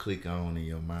gotta click on in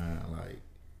your mind. Like,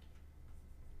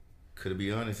 to be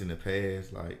honest, in the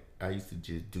past, like I used to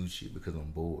just do shit because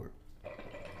I'm bored.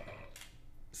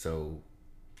 So,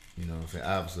 you know what I'm saying?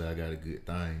 Obviously, I got a good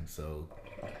thing, so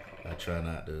I try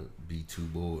not to be too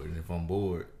bored. And if I'm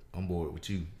bored with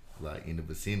you, like in the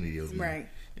vicinity of me. Right.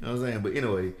 You know what I'm saying? But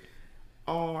anyway,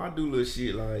 I do little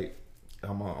shit like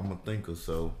I'm a thinker,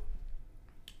 so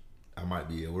I might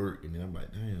be at work and then I'm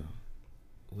like, damn,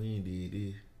 we ain't did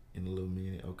this in a little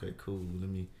minute. Okay, cool. Let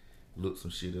me look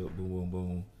some shit up. Boom, boom,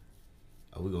 boom.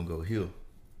 Oh, we gonna go here.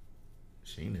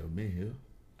 She ain't never been here.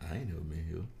 I ain't never been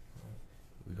here.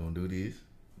 We gonna do this.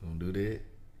 We gonna do that.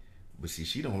 But see,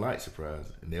 she don't like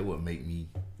surprises, and that what make me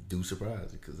do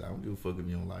surprises. Cause I don't give a fuck if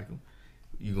you don't like them.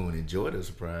 You gonna enjoy the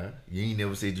surprise. You ain't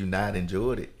never said you not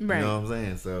enjoyed it. Right. You know what I'm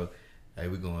saying? So, hey,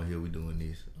 we going here. We doing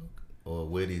this, or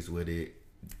wear this, wear that.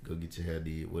 Go get your hair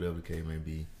did, whatever the case may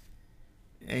be.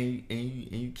 And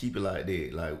you keep it like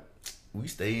that. Like, we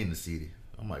stay in the city.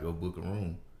 I might go book a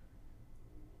room.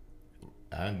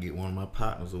 I can get one of my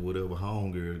partners or whatever,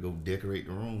 homegirl, to go decorate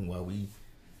the room while we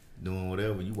doing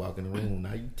whatever. You walk in the room,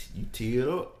 now you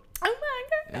teared up. Oh my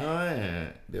god. You know what I mean?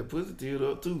 That pussy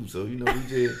teared up too. So, you know, we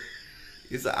just,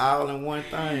 it's an all-in-one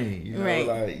thing. You know, Right.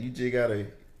 like, you just gotta,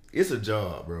 it's a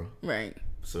job, bro. Right.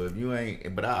 So if you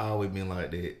ain't, but I always been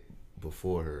like that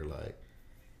before her. Like,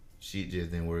 shit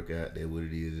just didn't work out. That what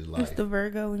it is life. It's the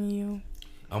Virgo in you.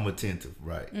 I'm attentive,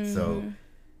 right? So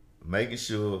making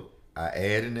sure I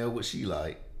add in there what she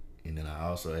like, and then I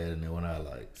also add in there what I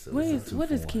like. So What it's a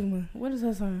is 2-for-1. Kima? What is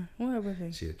her sign? What her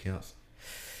birthday? She a Cancer.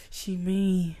 She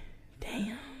mean.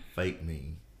 Damn. Fake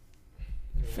mean.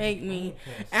 Fake me.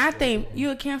 And I think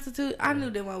you a Cancer too. I knew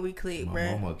that when we clicked, My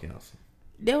bruh. mama a Cancer.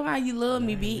 That's why you love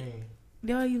me, B.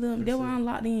 That's why you love me. That's why I'm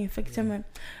locked in. Fuck tell me.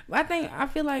 But I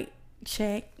feel like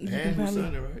Shaq. You can And who's probably,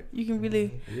 Sunday, right? you can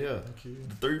really. Yeah.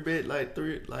 The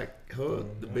three, like her,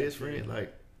 the best friend,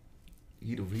 like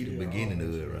he the beginning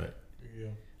of it, right? Yeah.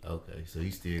 Okay, so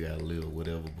he still got a little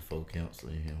whatever before Cancer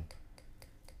in him.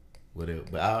 Whatever,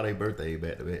 but all their birthday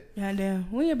back to back.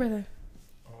 Goddamn. When your brother?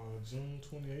 June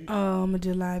 28th. Oh, I'm a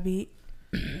July beat.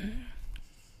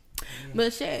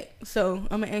 But Shaq, so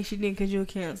I'm gonna ask you then, cause you're a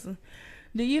Cancer.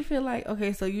 Do you feel like,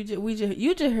 okay? So you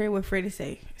just heard what Freddie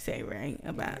say right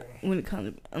about when it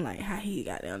comes to like how he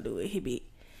got down to do it. He be.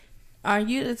 Are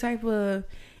you the type of?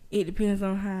 It depends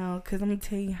on how. Cause I'm gonna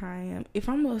tell you how I am. If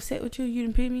I'm upset with you, you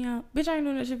done pick me out. Bitch, I ain't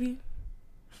doing that shit for you.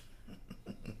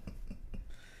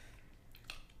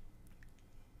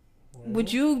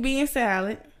 With you being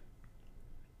silent,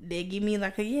 they give me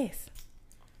like a yes.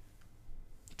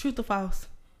 Truth or false?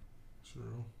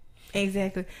 True.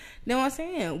 Exactly. Know what I'm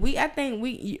saying? I think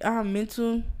we are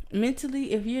mentally,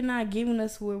 if you're not giving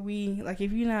us where we, like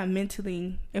if we're not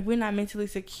mentally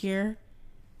secure,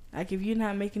 like if you're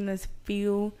not making us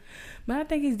feel, but I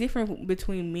think it's different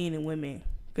between men and women.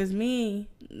 Cause men,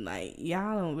 like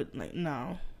y'all don't, like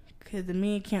no. Cause the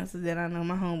men Cancer that I know,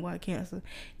 my homeboy Cancer,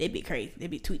 they be crazy. They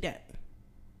be tweaked out.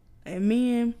 And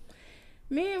men,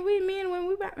 when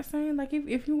we about the same. Like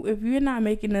if you're not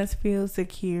making us feel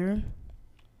secure,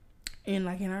 in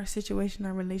like in our situation,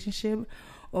 our relationship,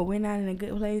 or we're not in a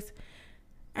good place,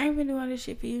 I ain't been doing all this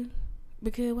shit for you.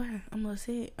 Because why? I'm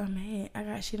upset. I'm mad. I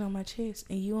got shit on my chest,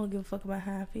 and you don't give a fuck about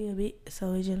how I feel, bitch.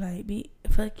 So it's just like, bitch,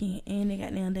 fucking, and they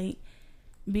got down date.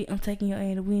 Bitch, I'm taking your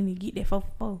ass to win and get that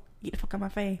 4-4. Get the fuck out my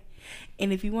face.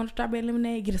 And if you want strawberry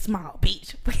lemonade, get a small,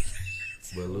 bitch. But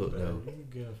look though, You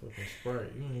get a fucking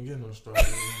Sprite. You ain't getting no strawberry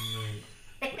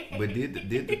lemonade. but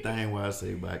did the thing where I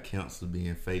say about Cancer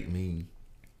being fake mean?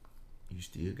 You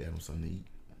still got them something to eat.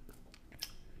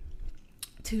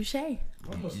 Touche.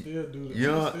 I'ma still do the Yeah.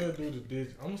 I'ma still do the ditch.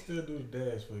 I'ma still do the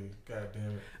dash for you. God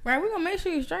damn it. Right, we gonna make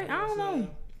sure you straight. I don't know.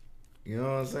 You know what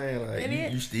I'm saying? Like It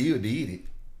is. you still did it.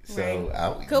 So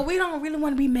Cause we don't really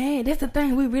want to be mad. That's the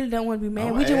thing. We really don't want to be mad.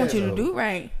 I'm We an just want you to asshole. do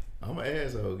right. I'm an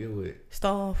asshole. Get what?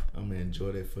 Starve. I'm gonna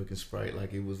enjoy that fucking Sprite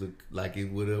like it was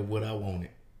what I wanted.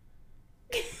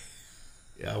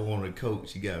 Yeah, I wanted a Coke.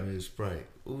 She got me a Sprite.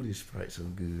 Ooh, this Sprite so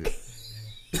good.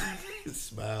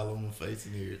 Smile on my face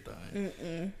and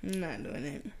everything. I'm not doing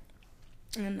that.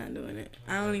 I'm not doing it.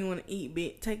 I don't even want to eat,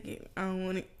 bitch. Take it. I don't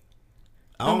want it.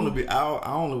 I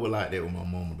only would like that with my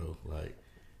mama though. Like,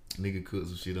 nigga cook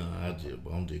some shit on I'm just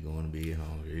going to bed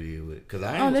hungry. It is what. Cause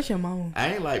Oh, that's your mama.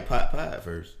 I ain't like pot pie at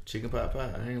first. Chicken pot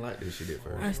pie. I ain't like that shit at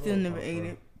first. I still never ate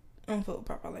it. I don't fuck with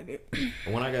Papa like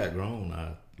that. When I got grown,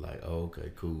 I like, oh,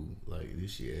 okay, cool. Like,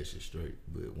 this shit actually straight.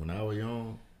 But when I was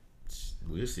young,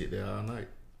 we'll sit there all night.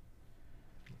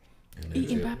 And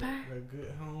Eating it. pot pie? That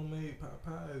good homemade pot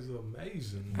pie is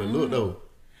amazing. But look though,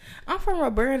 I'm from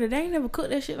Roberta. They ain't never cooked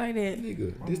that shit like that.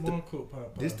 nigga, My this mom cooked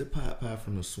pot pie. this the pot pie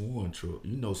from the Swan truck.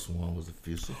 You know Swan was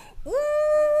official. Ooh.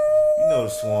 You know the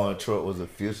Swan truck was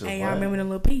official. Hey, boy. y'all remember them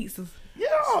little pizzas?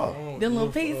 Yeah. Them little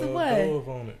pieces, what? Dove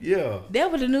on it. Yeah.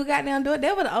 That was the new goddamn door.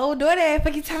 That was the old door that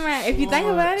fucking talking about. If you think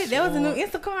about it, that was the new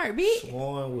Instacart, bitch.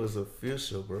 Swan was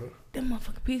official, bro. Them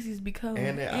motherfucking pieces be cold.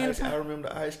 And that ice, the I remember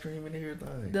the ice cream and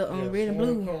everything. The red and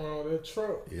blue. Come around with that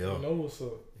truck. Yeah. You know what's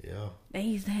up. Yeah. They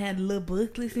used to have the little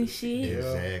booklets and shit. Yeah.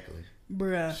 Exactly.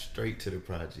 Bruh. Straight to the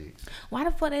project. Why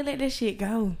the fuck they let that shit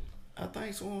go? I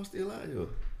think Swan's still out here.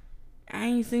 I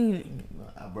ain't seen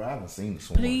it. Bro, I haven't seen the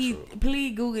Swan Please, truck.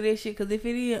 please Google that shit. Cause if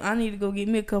it is, I need to go get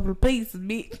me a couple of pieces,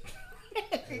 bitch.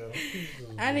 Yeah, them pieces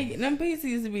I need to get them pieces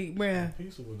used to be, bruh.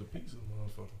 Pizza was the pizza,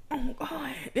 motherfucker. Oh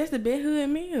God, that's the best hood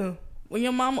meal. When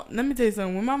your mama, let me tell you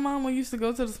something. When my mama used to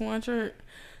go to the Swan Church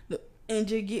and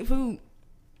just get food,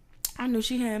 I knew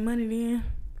she had money then.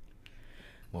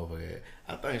 Motherfucker.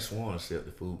 I think Swan set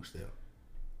the food stamp.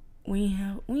 We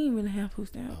ain't really have food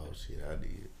stamps. Oh shit, I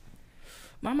did.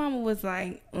 My mama was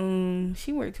like,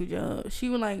 she worked 2 jobs. She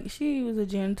was a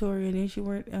janitor and then she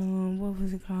worked, what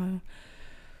was it called?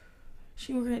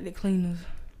 She worked at the cleaners.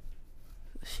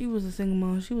 She was a single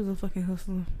mom. She was a fucking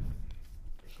hustler.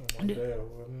 So my dad,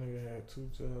 nigga had 2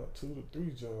 to 3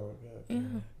 jobs. Yeah.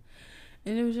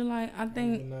 And it was just like, I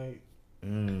think, Overnight.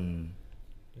 Mm.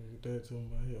 Nigga, dad told me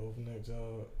about his overnight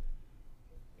job.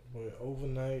 But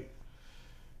overnight,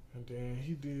 and then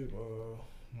he did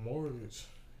mortgage.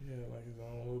 He had like his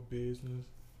own little business,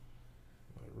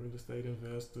 like real estate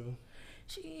investor.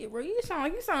 shit, bro, you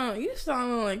sound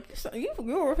like you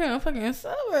were from a fucking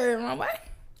suburb, my boy.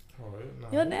 Oh,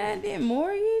 nah, Your dad did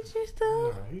mortgage and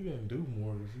stuff? Nah, he didn't do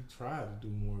mortgage. He tried to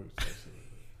do mortgage.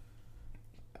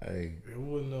 Hey, It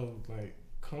wasn't no like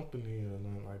company or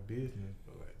nothing like business,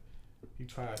 but like he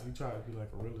tried to be like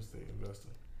a real estate investor.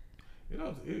 You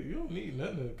don't need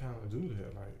nothing to kind of do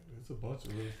that. Like it's a bunch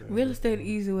of real estate. Real estate an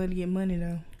easy way to get money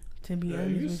though. To be Yeah, honest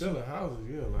you with you. selling houses,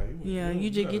 yeah. Like You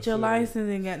just get your license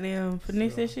and goddamn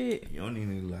finesse that shit. you don't need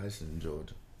any license in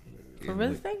Georgia. For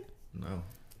real estate? No.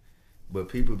 But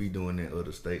people be doing that in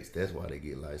other states. That's why they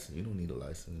get licensed. You don't need a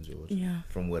license in Georgia. Yeah.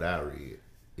 From what I read,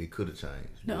 it could have changed.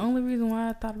 The but only reason why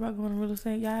I thought about going to real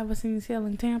estate, y'all ever seen Sell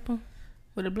in Tampa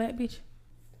with a black bitch?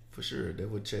 for sure, that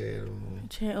was Chad.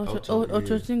 Chad Ocho,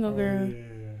 Ochingo girl. Yeah.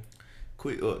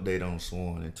 Quick update on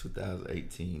Swan. In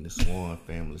 2018, the Swan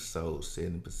family sold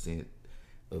 70%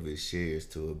 of its shares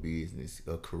to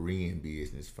a Korean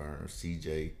business firm,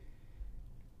 CJ.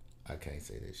 I can't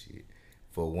say that shit.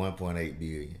 For $1.8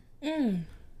 billion.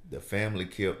 The family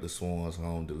kept the Swan's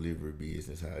home delivery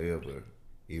business. However,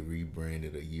 it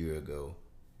rebranded a year ago,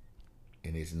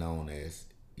 and it's known as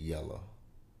Yellow,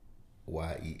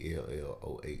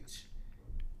 YELLOH.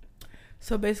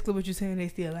 So basically, what you saying? They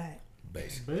still alive?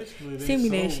 Basically, they Send me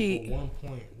that sold shit. for 1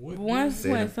 point. What? One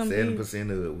billion? point something.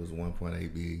 7% of it was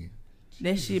 1.8 billion.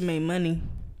 That shit made money.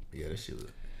 Yeah, that shit was.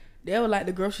 They were like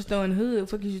the grocery store in the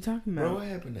hood. What is you talking Bro, about? what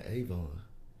happened to Avon?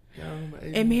 Y'all remember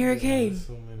Avon? And Mary Kay. There's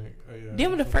so many. Yeah,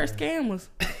 Them were the so first many. scammers.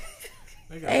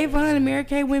 They got- Avon and Mary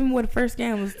Kay women were the first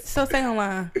scammers. So stay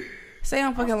online. Stay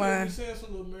on fucking I line. still be seeing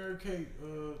some little Mary Kay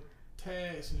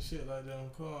tags and shit like that on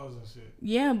cars and shit.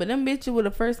 Yeah, but them bitches were the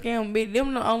first scam. Bitch,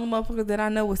 them the only motherfuckers that I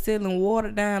know was selling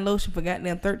watered down lotion for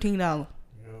goddamn $13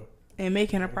 Yeah. and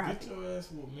making a Get profit. your ass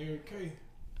with Mary Kay.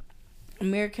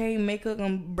 Mary Kay makeup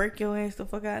gonna break your ass the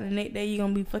fuck out. The next day you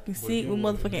gonna be fucking But sick then with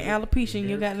when motherfucking Mary- alopecia in if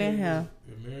your Mary goddamn Kay hair.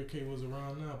 was- If Mary Kay was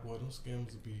around now, boy, them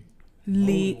scams would be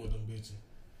Lit. loaded with them bitches.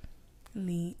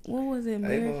 Lit. What was it,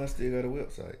 Mary? Avon still got a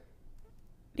website.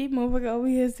 These motherfucker over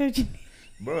here searching.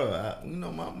 Bro, my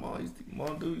mom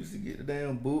used to get the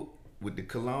damn book with the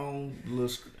cologne,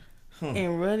 little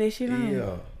And rub that shit on.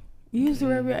 yeah. You used to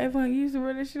rub your Avon. You used to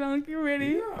rub that shit on. Get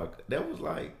ready. Yeah, that was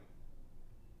like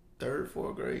 3rd,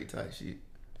 4th grade type shit.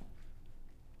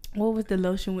 What was the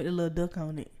lotion with the little duck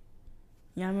on it?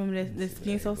 Y'all remember that the see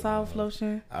Skin that So Avon Soft lotion.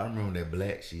 lotion? I remember that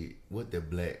black shit. What the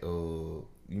black, you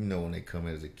know when they come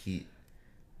as a kit.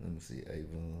 Let me see,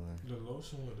 Avon. The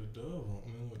lotion with the dove on. I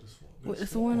mean, with the swan. With the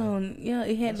swan on. Yeah,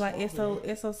 it had That's like all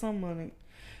SO something on it.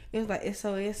 It was like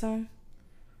SOS something.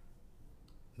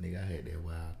 Nigga, I had that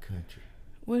Wild Country.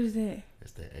 What is that?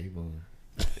 That's that Avon.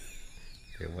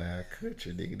 That Wild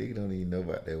Country. Nigga don't even know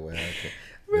about that Wild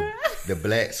Country. The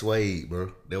black suede,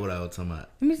 bro. That's what I was talking about.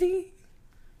 Let me see.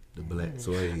 The black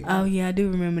suede. Oh yeah, I do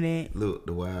remember that. Look,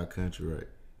 the Wild Country right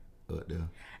up there.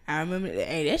 I remember that.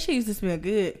 Hey, that shit used to smell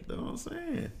good. That's what I'm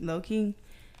saying. Low key,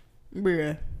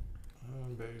 bruh.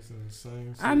 I'm based in the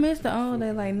same. I miss the city, old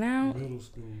day. Like now, middle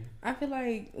school. I feel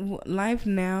like life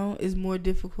now is more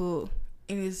difficult,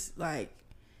 and it's like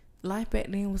life back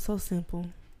then was so simple.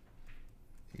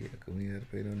 Yeah, because we had to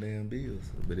pay them damn bills.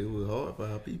 But it was hard for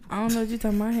our people. I don't know what you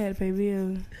talking about. I had to pay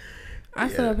bills. I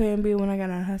started paying bills when I got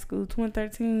out of high school,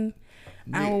 2013.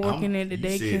 I was working at the You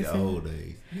daycare said the center. old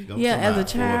days. Nigga, I'm Yeah, talking as a about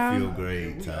child. fourth, fifth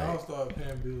grade We type. all started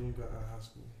paying bills when we got out of high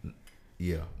school.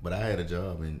 Yeah, but I had a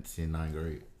job since 9th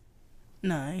grade.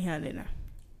 No, I ain't had that now.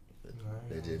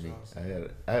 That's just me.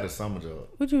 I had a summer job.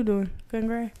 What you doing?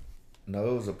 Congrats. No,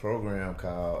 it was a program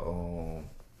called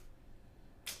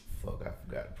fuck, I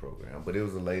forgot the program. But it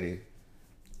was a lady.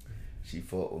 She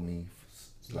fought with me.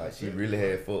 Like she really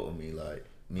had fought with me. Like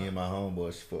me and my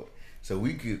homeboy, she fought. So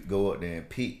we could go up there and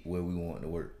pick where we wanted to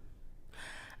work.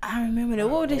 I remember that.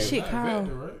 What was that shit Not called?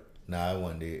 Vector, right? Nah, I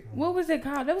wasn't there. What was it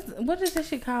called? What is that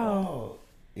shit called?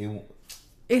 Oh,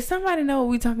 If somebody know what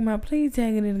we talking about, please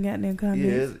tag it in the goddamn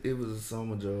comments. it was a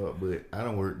summer job, but I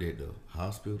don't work at the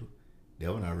hospital.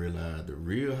 That when I realized the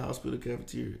real hospital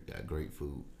cafeteria got great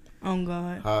food. Oh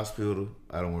God. Hospital,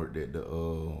 I don't work at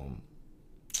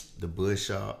the bus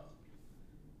shop.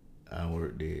 I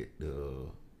worked at the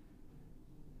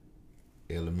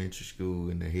elementary school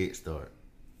and the Head Start.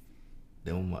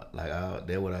 That was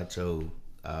that what I chose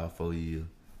all 4 years.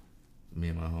 Me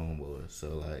and my homeboys.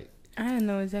 So like, I didn't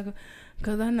know exactly,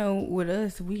 cause I know with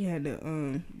us we had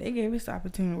to they gave us the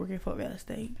opportunity to work at Fort Valley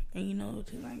State, and you know,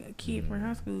 to like a kid from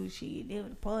high school, shit, they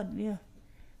was a party there.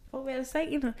 Fort Valley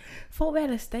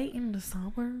State in the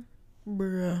summer,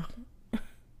 bruh.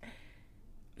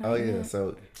 oh yeah.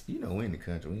 So you know, we in the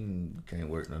country, we can't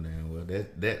work no damn well.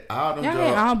 That all them Y'all had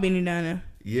jobs. all been down there,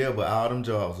 Yeah, but all them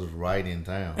jobs was right in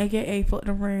town. aka fuck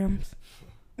them Rams.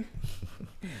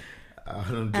 All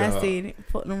them I jobs. said it,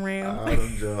 fuck them All Rams.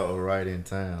 them jobs were right in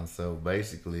town. So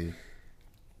basically,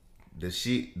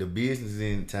 the business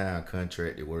in town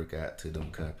contracted work out to them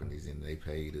companies, and they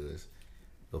paid us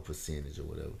a percentage or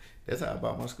whatever. That's how I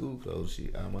bought my school clothes.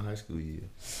 Shit, out of my high school year.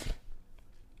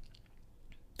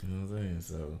 You know what I'm saying?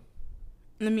 So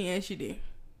Let me ask you this.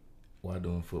 why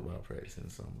doing football practice in the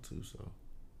summer too?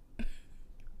 So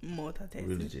Multitasking.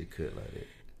 really just cut like that.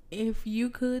 If you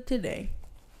could today,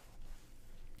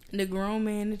 the grown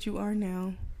man that you are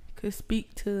now could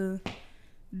speak to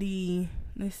the,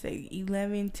 let's say,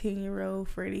 11, 10-year-old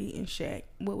Freddie and Shaq,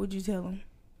 what would you tell them?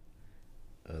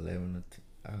 11 to 10.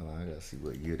 I don't know. I gotta see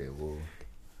what year that was.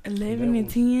 11 and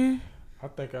 10? I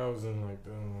think I was in like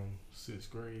the 6th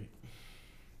grade,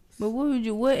 But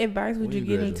what advice would When you you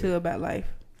get graduate? into about life?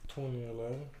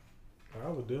 2011. I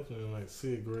was definitely in like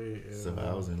 6th grade. And, So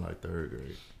I was in like 3rd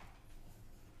grade.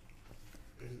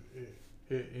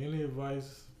 Any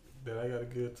advice that I gotta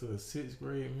give to a 6th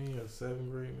grade me or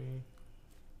 7th grade me?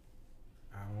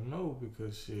 I don't know,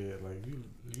 because shit, like you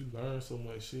learn so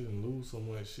much shit and lose so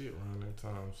much shit around that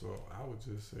time. So I would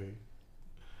just say,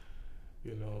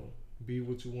 you know, be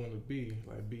what you want to be.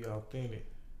 Like, be authentic.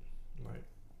 Like,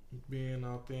 being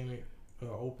authentic,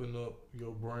 open up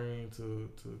your brain to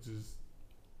just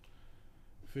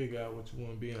figure out what you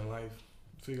want to be in life.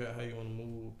 Figure out how you want to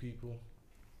move with people,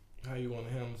 how you want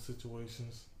to handle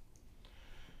situations.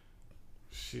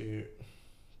 Shit.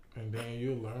 And then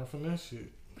you'll learn from that shit.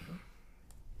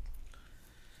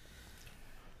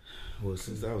 Well,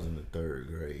 since I was in the 3rd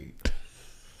grade,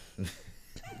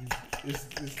 It's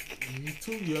you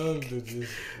too young to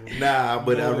just. nah,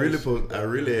 but I know really that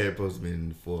shit. had supposed to be in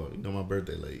the 4th. You know, my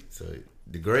birthday late, so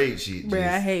the grade shit. Bruh,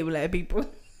 I Just, hate black people.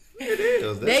 it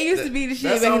is. That used to be the shit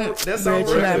That's back on, in the- that's Bruh, on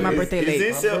chill out, record. my birthday It's late. in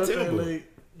My birthday September. late.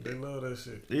 They love that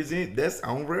shit. That's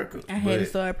on record. I had to But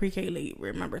start pre-K late,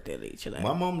 bruh. My birthday late. Chill out.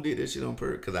 my mom did that shit on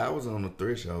purpose because I was on the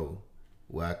threshold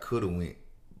where I could have went,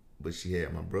 but she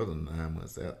had my brother 9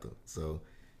 months after, so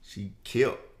she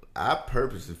kept. I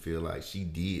purposely feel like she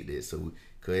did that, so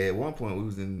because at one point we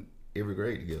was in every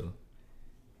grade together,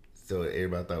 so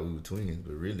everybody thought we were twins,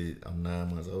 but really I'm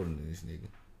 9 months older than this nigga.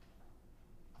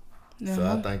 So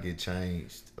I think it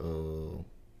changed,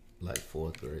 like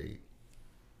 4th grade.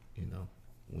 You know,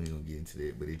 we ain't gonna get into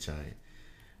that, but it changed.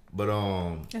 But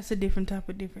That's a different type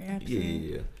of different episode.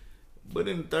 yeah. But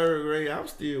in the 3rd grade, I'm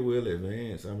still well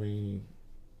advanced. I mean,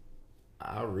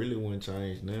 I really wouldn't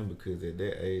change nothing because at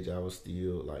that age, I was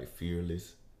still like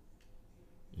fearless.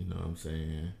 You know what I'm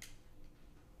saying?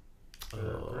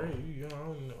 Third grade, you young. I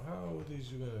don't know how old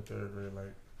is you in the third grade,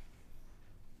 like.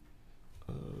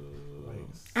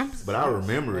 But I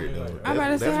remember it though. I'm about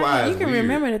to say why you it's can weird.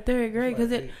 remember the third grade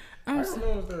because it. I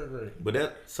remember third grade. But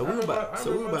that so we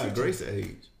about Grace's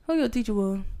age. Who your teacher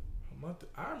was?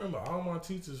 I remember all my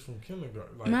teachers from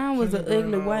kindergarten. Like Mine was an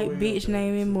ugly white bitch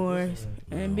named Morris.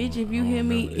 And bitch, if you hear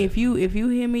me, if you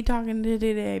hear me talking to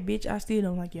that bitch, I still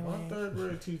don't like your My ass. third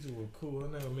grade teacher was cool. Her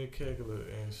name was Miss Kegler,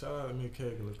 and shout out to Miss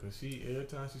Kegler because she every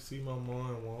time she see my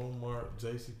mom in Walmart,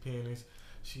 J.C. Penney's,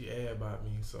 she add about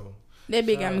me. So That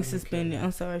bitch shout got out me to Miss suspended. Kegler.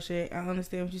 I'm sorry, shit. I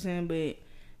understand what you're saying, but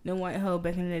the white hoe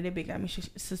back in the day, that bitch got me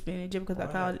suspended just because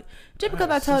I called it. Just because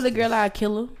I told the girl I'd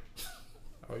kill her.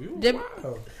 Oh, you That-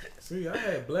 wow. See, I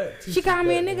had black teachers. She called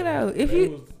me a back nigga then. though. If They you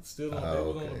was still on, they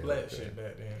was on the black shit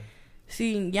back then.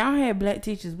 see, y'all had black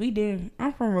teachers. We didn't.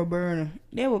 I'm from Roberta.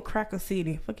 They were Cracker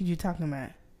City. Fuck is you talking about?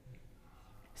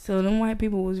 So them white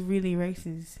people was really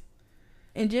racist.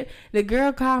 And just, the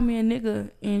girl called me a nigga,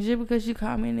 and just because she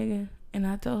called me a nigga, and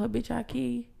I told her, bitch, I kill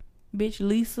you. Bitch,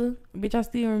 Lisa. Bitch, I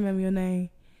still remember your name.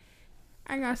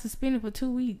 I got suspended for 2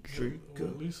 weeks.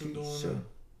 What Lisa doing Keisha. now?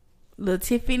 Lil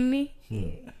Tiffany.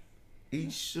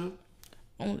 Isha.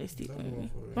 Oh, they stick That with me.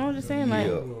 motherfucker- But I'm just saying, like,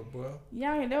 Yeah. Boy.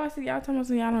 y'all, that's why I said y'all talking about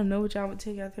something y'all don't know what y'all would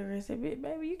take out there. I said,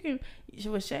 baby, you can.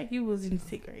 With Shaq, you was in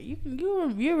 6th grade.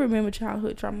 You remember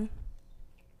childhood trauma.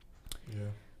 Yeah.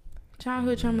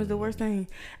 Childhood trauma is the worst thing.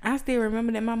 I still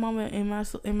remember that my mama and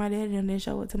my daddy didn't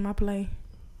show up to my play,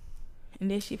 and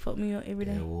that shit fucked me up every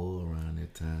day. That war around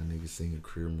that time, niggas singing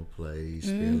criminal plays,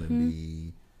 spelling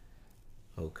bee.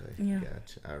 Okay, Yeah.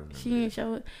 gotcha. I remember. She didn't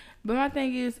show it. But my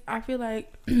thing is, I feel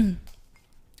like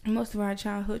most of our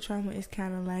childhood trauma is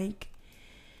kind of like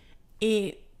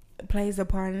it plays a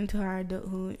part into our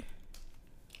adulthood.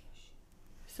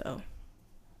 So,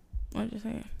 I'm just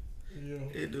saying. Yeah.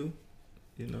 It do,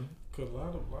 you know. Cause a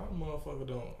lot of motherfuckers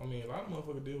don't. I mean, a lot of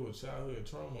motherfuckers deal with childhood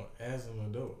trauma as an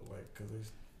adult, like, cause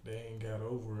they ain't got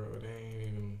over it or they ain't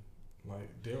even like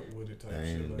dealt with it type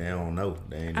shit. Like They that. don't know.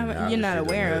 They ain't. I mean, even you're not out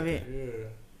aware shit of it. Yeah,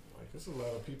 like it's a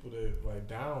lot of people that like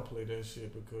downplay that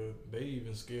shit because they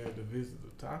even scared to visit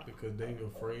the topic because they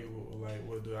afraid like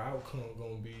what the outcome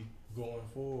gonna be going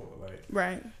forward. Like,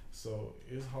 Right. so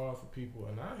it's hard for people,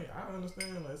 and I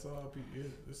understand like it's a hard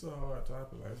it's a hard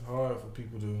topic. Like it's hard for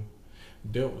people to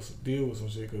deal with some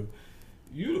shit because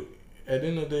you at the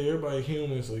end of the day everybody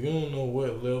human, so you don't know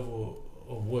what level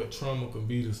of what trauma can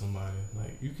be to somebody.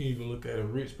 Like you can even look at a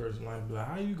rich person like, be like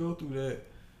how you go through that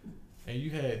and you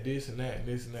had this and that and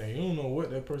this and that. You don't know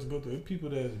what that person go through. There's people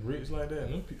that's rich like that,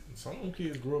 and some of them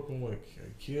kids grow up and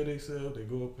kill themselves. They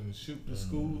go up and shoot the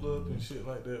school up and shit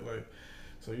like that. Like,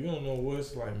 so you don't know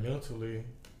what's like mentally.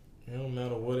 It don't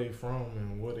matter where they from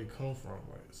and where they come from.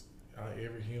 Like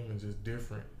every human just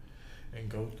different and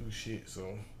go through shit.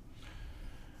 So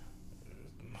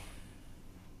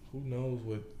who knows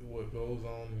what goes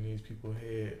on in these people's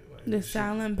head? Like, The this shit-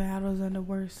 silent battles are the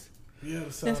worst. Yeah, the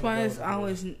That's silent why it's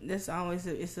battles.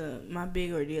 always my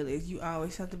big ordeal is you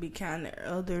always have to be kind to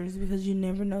others because you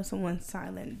never know someone's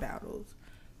silent battles.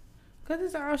 Cause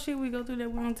it's all shit we go through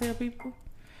that we don't tell people.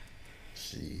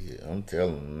 Shit, I'm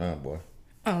telling them now, boy.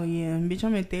 Oh yeah, bitch,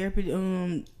 I'm in therapy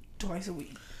twice a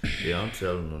week. Yeah, I'm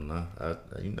telling them now.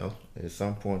 You know, at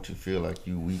some point you feel like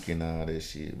you weak and all that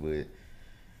shit, but,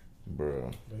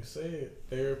 bro. They said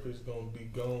therapy's gonna be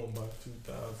gone by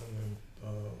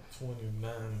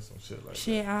 2029 or some shit like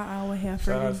Shit, that. I always have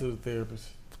Shout out Freddie. to the therapist.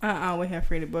 I always have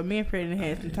Freddie, but me and Freddie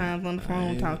had some times on the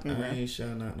phone talking, I bro. ain't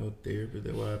shouting out no therapy.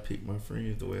 That's why I pick my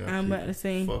friends the way I I'm pick about to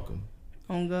say. Fuck them.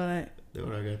 On God. That's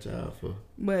what I got y'all for.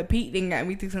 But Pete didn't got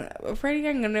me through some. But Freddie,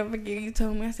 I ain't gonna never forget. You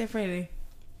told me. I said, Freddie.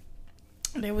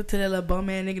 They went to that little bum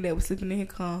ass nigga that was sleeping in his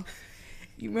car.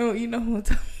 You remember? You know who I'm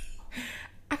talking.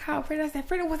 I called Freddie. I said,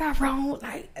 Freddie, was I wrong?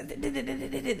 Like,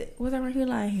 was I wrong? He was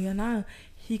like, hell no.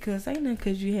 He couldn't say nothing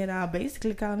because you had all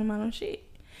basically called him out on shit.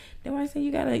 That's why I said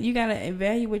you gotta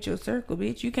evaluate your circle,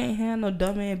 bitch. You can't have no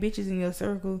dumb ass bitches in your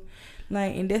circle.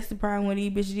 Like, and that's the problem with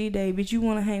these bitches these days. Bitch, you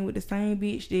wanna hang with the same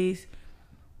bitch that's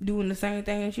doing the same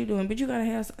thing that you doing, but you gotta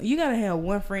have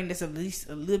one friend that's at least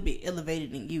a little bit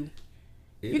elevated than you.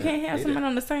 You can't have somebody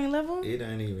on the same level. It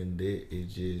ain't even that.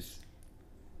 It's just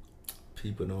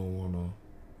people don't want to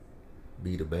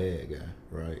be the bad guy,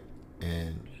 right?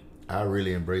 And I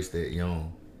really embrace that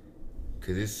young,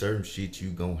 cause it's certain shit you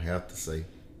gonna have to say,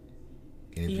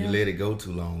 and if you let it go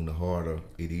too long, the harder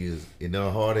it is. And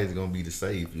the harder it's gonna be to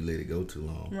say if you let it go too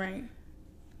long, Right.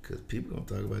 cause people gonna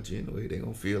talk about you anyway. They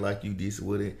gonna feel like you this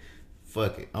with it.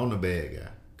 Fuck it, I'm the bad guy.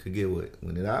 Could get what?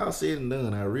 When it all said and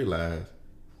done, I realized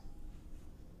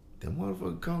that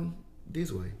motherfucker come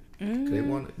this way. 'Cause they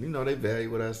want, they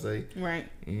value what I say. Right.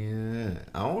 Yeah,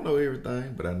 I don't know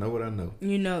everything, but I know what I know.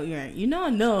 You know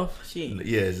enough shit.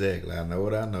 Yeah, exactly. I know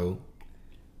what I know.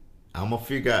 I'm gonna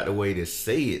figure out the way to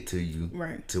say it to you,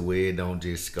 Right. to where it don't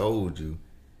just scold you,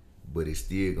 but it's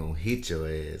still gonna hit your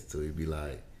ass. So it be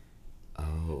like,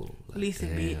 oh, like, Listen,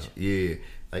 damn. bitch. Yeah,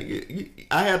 like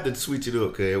I have to switch it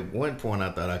up because at one point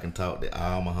I thought I can talk to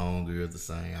all my homegirls the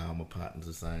same, all my partners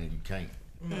the same. You can't.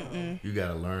 You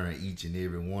gotta learn each and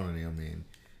every one of them, and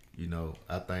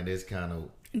I think that's kind of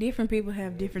Different people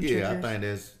have different triggers. I think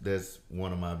that's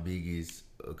one of my biggest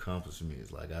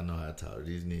accomplishments. Like I know how to talk to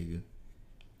this nigga,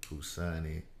 who's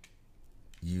Sonny,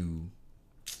 you,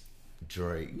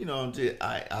 Drake.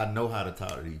 I know how to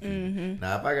talk to these people.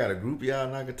 Now if I got a group of y'all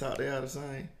and I can talk to y'all the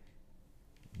same,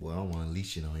 boy, I don't want to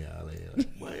leash it on y'all ass.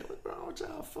 Like, boy, what's wrong with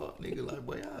y'all? Fuck nigga, like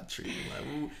boy, y'all treat me like,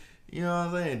 ooh, you know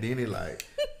what I'm saying? Then it like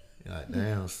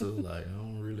damn, so like I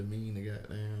don't really mean to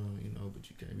goddamn, but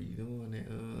you can't be doing that.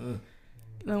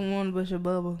 Don't want to bust your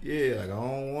bubble. Yeah, like I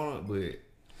don't want it,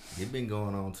 but it been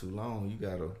going on too long. You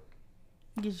gotta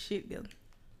Get your shit together.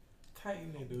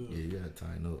 Tighten it, dude. Yeah, you gotta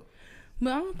tighten up.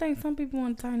 But I don't think some people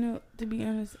want to tighten up, to be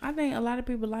honest. I think a lot of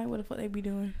people like what the fuck they be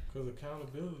doing. Because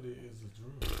accountability is a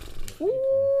drug.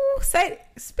 Ooh,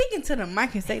 speaking to the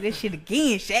mic and say that shit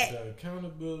again, Shaq. The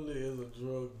accountability is a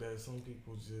drug that some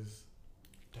people just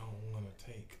don't want to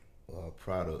take. Or a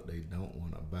product they don't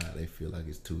want to buy. They feel like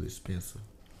it's too expensive.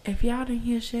 If y'all didn't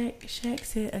hear Shaq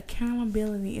said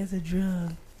accountability is a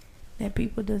drug that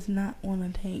people does not want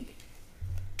to take.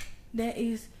 That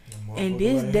is, in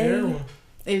this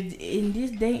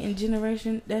day and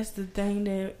generation, that's the thing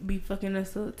that be fucking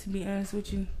us up, to be honest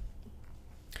with you.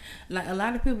 Like a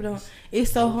lot of people don't.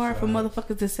 It's so hard for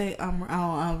motherfuckers to say I'm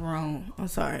wrong. I'm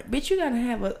sorry, bitch. You gotta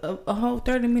have a whole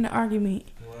 30-minute argument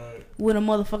with a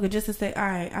motherfucker just to say, all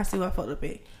right, I see what I fucked up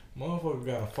at. Motherfucker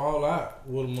gotta fall out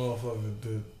with a motherfucker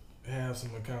to have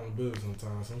some accountability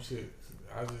sometimes. Some shit,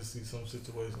 I just see some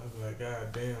situations, I be like,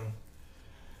 God damn.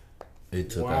 It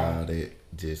took all that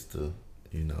just to,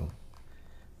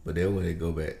 But then when they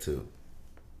go back to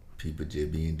people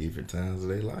just being different times of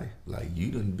their life. Like,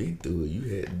 you done been through it. You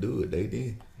had to do it. They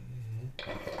did.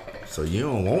 So you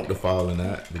don't want the falling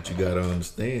out, but you got to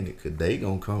understand it, because they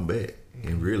going to come back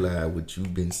and realize what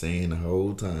you've been saying the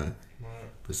whole time.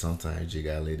 But sometimes you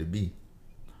got to let it be.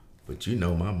 But you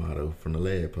know my motto from the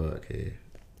last podcast.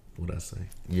 What I say?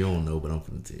 You don't know, but I'm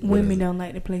finna tell you. Women don't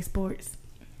like to play sports.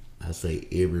 I say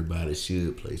everybody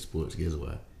should play sports. Guess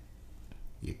why?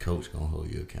 Your coach gonna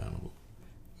hold you accountable.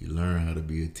 You learn how to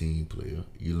be a team player.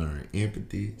 You learn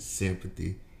empathy,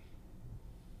 sympathy.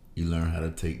 You learn how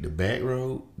to take the back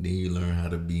road. Then you learn how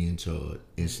to be in charge.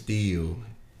 And still,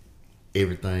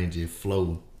 everything just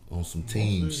flow on some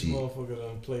team shit. Motherfucker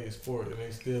done play sport and they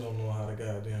still don't know how to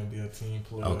goddamn be a team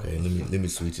player. Okay, let me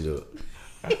switch it up.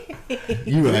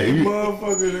 You right.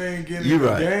 Motherfuckers ain't getting in the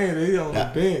game. They on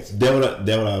the bench. That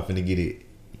what I'm finna get it.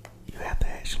 You have to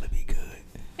actually be good.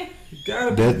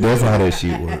 That's how that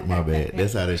shit work. My bad.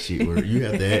 That's how that shit work. You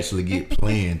have to actually get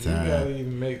playing time. You gotta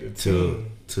even make the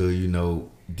team.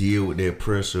 To deal with that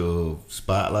pressure of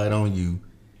spotlight on you,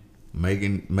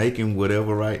 making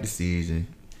whatever right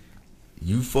decision.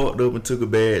 You fucked up and took a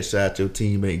bad shot. Your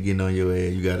teammate getting on your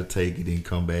ass. You gotta take it and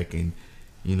come back and,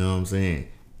 you know what I'm saying.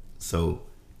 So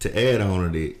to add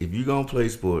on to that, if you gonna play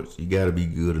sports, you gotta be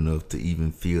good enough to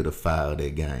even feel the fire of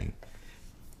that game.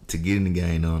 To get in the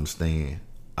game to understand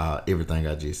everything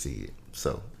I just said.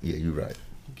 So yeah, you're right.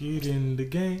 Get in the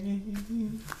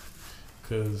game,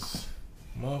 cause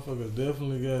motherfuckers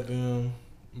definitely got them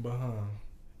behind.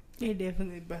 They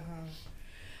definitely behind.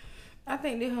 I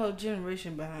think this whole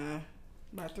generation behind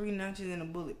by 3 notches and a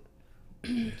bullet.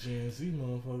 Gen Z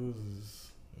motherfuckers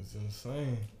is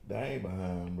insane. They ain't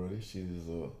behind, bro. This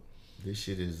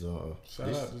shit is Shout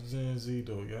out to Gen Z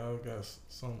though. Y'all got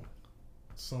some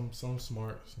smarts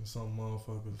and some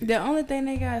motherfuckers. The only thing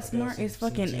they got smart is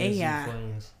fucking some AI.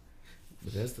 friends.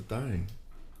 But that's the thing.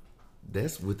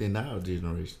 That's within our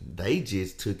generation. They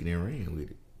just took it and ran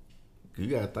with it. You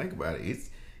gotta think about it. It's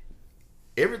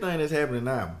everything that's happening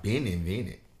now been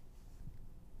invented.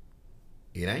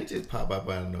 It ain't just pop up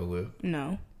out of nowhere.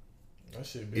 No. That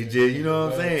shit it just, you know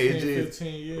what I'm saying? 10, it just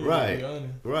 15 years,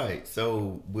 right.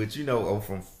 So, but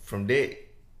from that,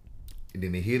 and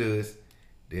then it hit us.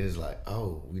 Then it's like,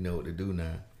 oh, we know what to do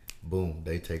now. Boom,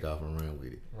 they take off and run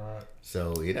with it. Right.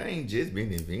 So it ain't just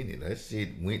been invented. That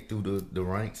shit went through the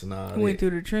ranks and all that. Went through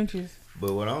the trenches.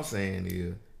 But what I'm saying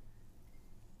is,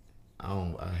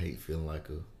 I hate feeling like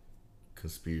a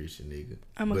conspiracy nigga.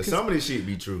 But some of this shit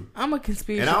be true. I'm a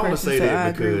conspiracy and I want to say that I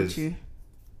agree with because you.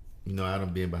 I done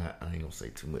been behind. I ain't gonna say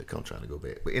too much. I'm trying to go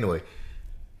back. But anyway,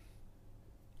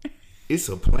 It's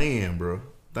a plan, bro.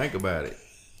 Think about it.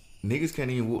 Niggas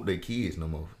can't even whoop their kids no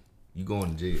more. You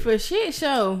going to jail. For shit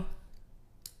show.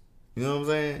 You know what I'm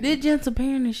saying? This gentle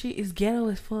parenting shit is ghetto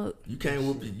as fuck. You can't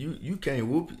whoop it. You can't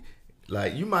whoop it.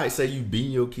 Like, you might say you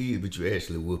beating your kids, but you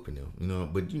actually whooping them. You know,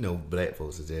 but you know, black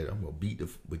folks is that I'm gonna beat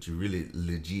but you really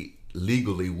legit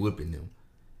legally whooping them.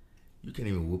 You can't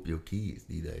even whoop your kids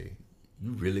these days.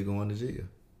 You really going to jail.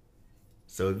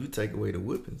 So if you take away the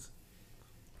whippings,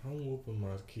 I'm whooping my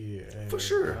kid ass. For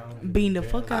sure. I don't give Beating a the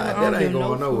damn. fuck out of that I ain't don't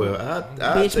going know nowhere.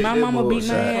 Bitch, take my that mama mug beat my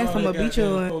shot. ass. Call I'ma that beat your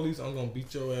goddamn ass. police. I'm gonna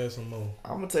beat your ass some more.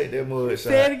 I'm gonna take that mud shot.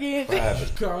 Say it again.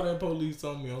 Call that police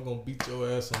on me. I'm gonna beat your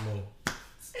ass some more.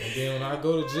 And then when I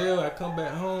go to jail, I come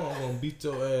back home. I'm gonna beat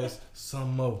your ass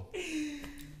some more.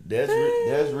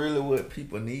 That's really what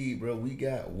people need, bro. We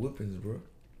got whippings, bro.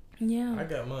 I Yeah.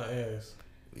 got my ass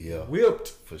Yeah, whipped.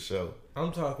 for sure.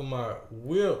 I'm talking about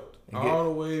whipped And all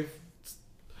the way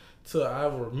till I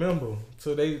remember.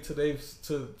 Till they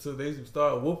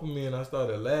start whooping me and I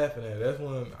started laughing at it. That's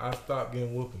when I stopped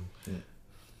getting whooping.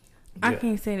 I Yeah.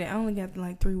 can't say that. I only got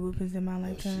like 3 whoopings in my Oh,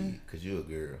 lifetime. shit, cause you a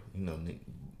girl. You know,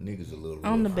 niggas a little rough.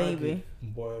 I'm the baby.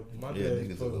 Boy, my Yeah, dad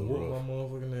niggas a fucking little whooped my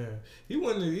rough. motherfucking ass. He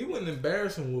wasn't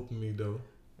embarrassing whooping me though.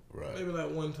 Right. Maybe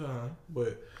like one time,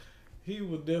 but he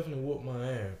would definitely whoop my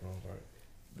ass. I was like,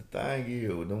 The thing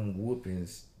is, with them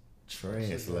whoopings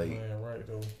translate. man, right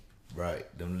though. Right.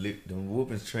 Them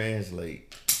whoopings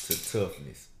translate to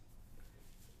toughness.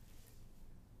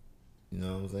 You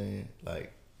know what I'm saying?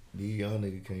 Like, these young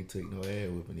niggas can't take no ass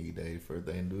whooping these days. First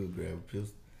thing to do is grab a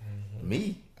pistol.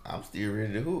 Me, I'm still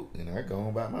ready to hook, and I go on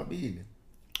about my business.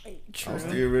 True. I'm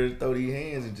still ready to throw these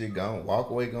hands and just go on, walk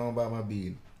away, go on about my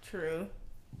business. True.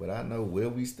 But I know where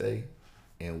we stay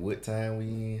and what time we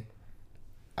in.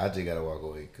 I just gotta walk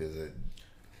away because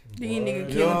These Boy, niggas you know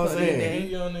killing what for I'm this saying? day.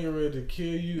 These young nigga ready to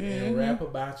kill you and rap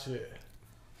about you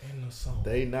in the song.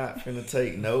 they not finna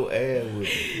take no ass whooping.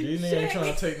 These niggas ain't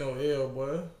trying to take no L,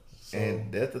 boy. So,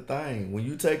 And that's the thing. When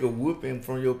you take a whooping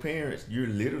from your parents, you're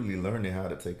literally learning how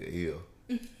to take a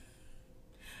L.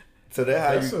 So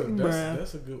that's how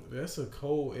that's a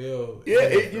cold L. Yeah,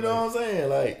 you know what I'm saying?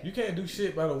 Like, You can't do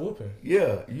shit by the whooping.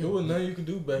 yeah, There was nothing you can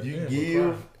do back you then. but give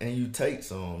cry. and you take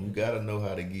some. You gotta know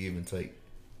how to give and take.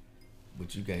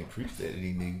 But you can't preach that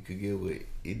these niggas could get with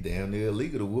it. Damn near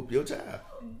illegal to whoop your child.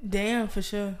 Damn, for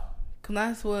sure. Cause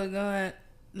I swear to God,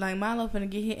 like Milo finna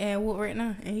get his ass whooped right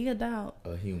now, and he a dog.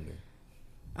 A human.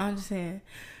 I'm just saying.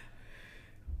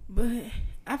 But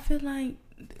I feel like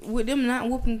with them not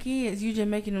whooping kids, you just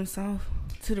making them soft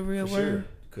to the real For world.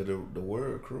 sure. Cause the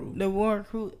word crew. The war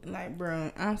crew, like,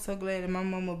 bro, I'm so glad that my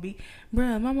mama beat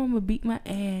my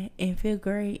ass in 5th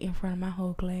grade in front of my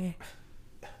whole class.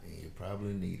 And you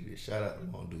probably needed it. Shout out to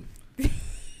Mom Dude.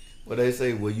 What they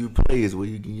say, where you play is where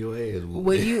you get your ass whooped.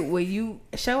 Will you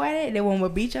show at it? They want to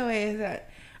beat your ass out.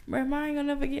 Bro, I ain't gonna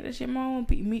never get that shit. My mama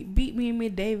beat me in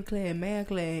Miss Davis class, math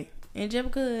class. And just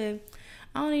because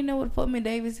I don't even know what the fuck Miss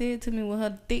Davis said to me with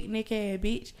her thick neck ass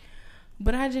bitch.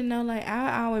 But I just know, like,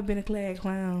 I always been a class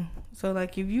clown. So,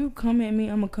 like, if you come at me,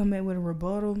 I'm gonna come back with a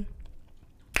rebuttal.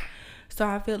 So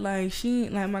I feel like she,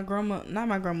 like, my grandma, not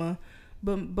my grandma,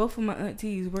 but both of my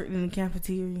aunties worked in the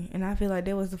cafeteria. And I feel like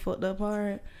that was the fucked up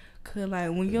part. Cause, like,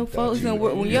 when your folks done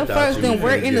work, when your folks done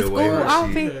work in the school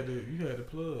office. You had the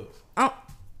plugs.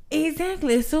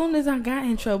 Exactly. As soon as I got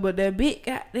in trouble, that bitch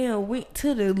goddamn went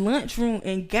to the lunchroom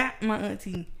and got my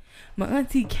auntie. My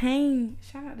auntie came.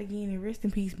 Shout out again and rest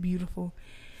in peace, beautiful.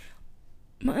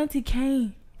 My auntie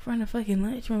came from the fucking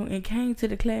lunchroom and came to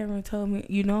the classroom and told me,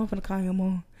 you know, I'm finna call your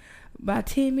mom. About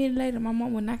 10 minutes later, my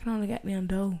mom was knocking on the goddamn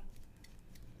door.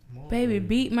 Baby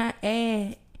beat my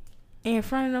ass in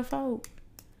front of the folk.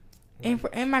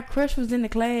 And my crush was in the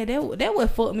class. That would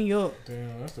fuck me up.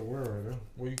 Damn, that's the word right there.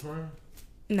 Were you crying?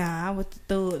 Nah, I was the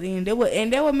thug. And that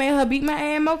would make her beat my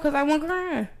ass more because I wasn't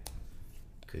crying.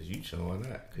 Cause you showing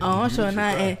that. I'm showing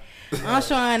that and I'm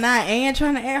showing that and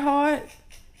trying to act hard.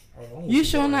 You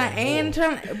showing that and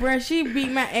trying to, bruh, she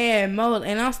beat my ass more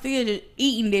and I'm still just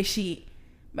eating that shit.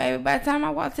 Baby, by the time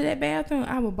I walked to that bathroom,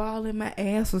 I was balling. My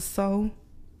ass was sore.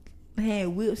 I had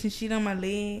whips and shit on my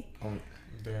leg.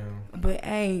 Damn. But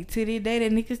hey, to this day,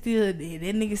 that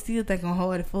nigga still think I'm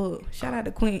hard as fuck. Shout out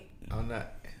to Quint.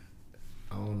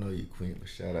 I don't know you, Queen, but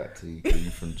shout out to you 'cause you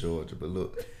from Georgia. But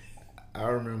look, I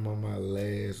remember my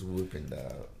last whooping,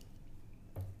 dog.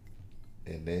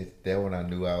 And that when I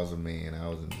knew I was a man. I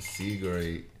was in the 6th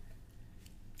grade.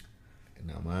 And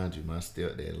now, mind you, my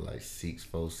stepdad like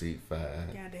 6'4", 6'5",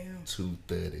 Goddamn.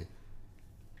 230.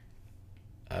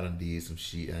 I done did some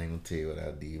shit. I ain't gonna tell you what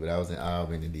I did, but I was in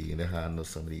Albany then. That's how I know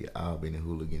some of the Albany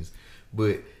hooligans.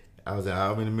 But I was in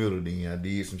Albany Middle then. I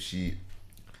did some shit.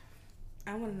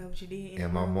 want to know what you did.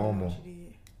 And my mama- What you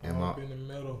did. And All my up in the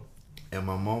middle. and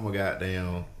my mama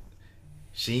goddamn,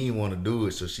 she didn't want to do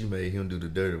it, so she made him do the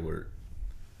dirty work.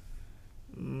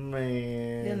 That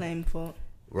Man, lame fuck.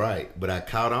 right? But I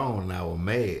caught on and I was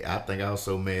mad. I think I was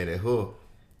so mad at her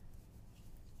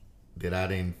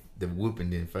that the whooping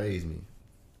didn't faze me.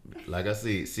 Like I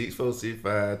said, 6'4", 6'5",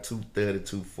 230,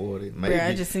 240. Maybe. Bruh,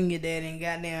 I just seen your dad and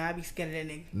goddamn, I be scared of that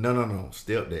nigga. No.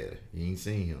 Stepdaddy. You ain't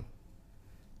seen him.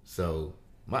 So,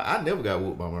 I never got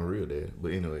whooped by my real dad.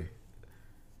 But anyway.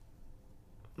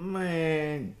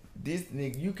 Man, this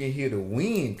nigga, you can hear the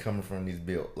wind coming from this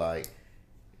belt. Like,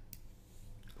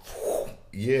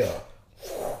 yeah.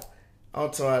 I'm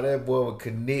talking about that boy was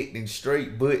connecting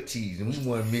straight butt cheeks and we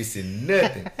wasn't missing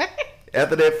nothing.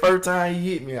 After that first time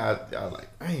he hit me, I was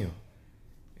like, damn.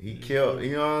 He kept,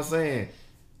 you know what I'm saying?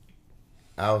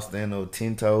 I was standing up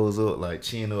 10 toes up, like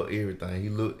chin up, everything. He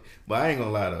looked, but I ain't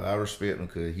gonna lie though, I respect him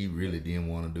because he really didn't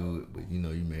want to do it. But you know,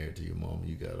 you married to your mama,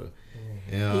 you gotta,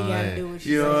 you know, He what gotta I'm saying? do what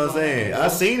You you know say. what I'm saying? I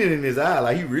seen it in his eye,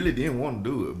 like he really didn't want to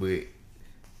do it.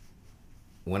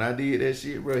 But when I did that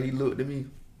shit, bro, he looked at me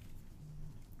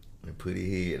and put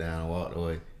his head down and walked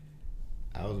away.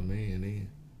 I was a man then.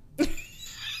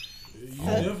 You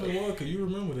definitely was, cause you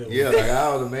remember that. Yeah, like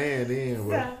I was a man then,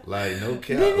 bro. Like no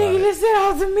cap. That nigga Like, just said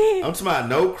I was a man. I'm talking about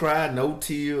no cry, no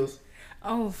tears.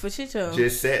 Oh, for shit, yo.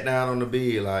 Just sat down on the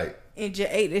bed, like, And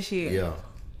just ate that shit. yeah.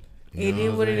 It know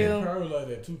did what it I'm do. saying? Probably like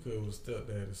that too, cause it was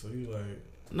stepdaddy. So you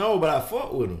like, No, but I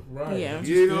fuck with him. right? Yeah. but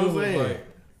You know still what I'm was saying? Like,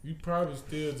 you probably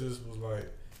still just was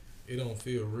like, it don't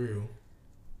feel real,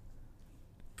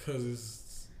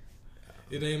 cause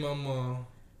it ain't my mom,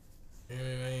 and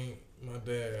it ain't my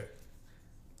dad.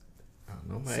 I don't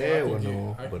know my So ad wasn't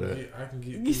on, I but can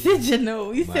get. You said you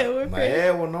know. You said what? my Chris?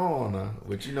 ad wasn't on now.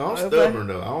 But you know, I'm Okay. stubborn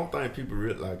though. I don't think people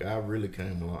really like. I really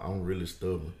came along. I'm really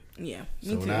stubborn. Yeah,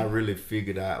 So me when too. I really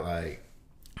figured out like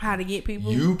How to get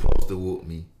people? you supposed to whoop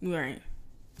me, Right.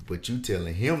 but you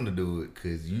telling him to do it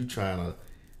because you trying to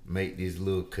make this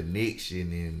little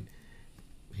connection and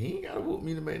he ain't gotta whoop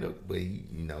me to make no. But he,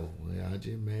 you know, well, I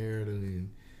just married her and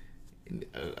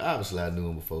obviously I knew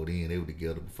him before then. They were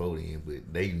together before then,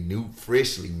 but they knew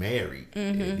freshly married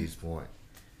at this point.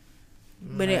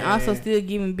 But it also Man. still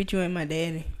giving bitch you ain't my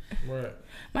daddy. Right.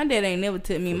 My dad ain't never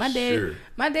took me. For My dad, sure.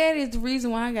 my dad is the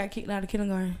reason why I got kicked out of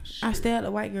kindergarten. I stabbed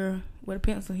a white girl with a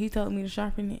pencil. He told me to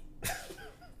sharpen it.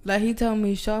 Like he told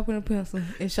me sharpen a pencil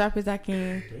as sharp as I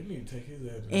can, They need to take his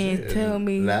ass. to and jail. tell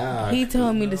me Nah. he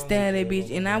told me to Nah, stab that nah,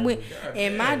 bitch. And nah, I went, God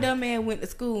and my damn. dumb ass went to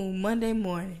school Monday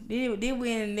morning. Then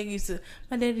when nigga used to,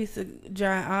 my dad used to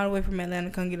drive all the way from Atlanta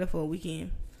to come get her for a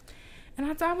weekend. And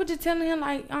I was just telling him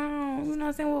like, you know what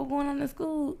I'm saying, what was going on in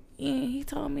school. And he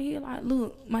told me, he like,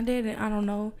 look, my dad, I don't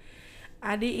know.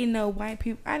 I didn't know white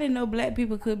people. I didn't know black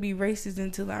people could be racist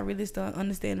until I really started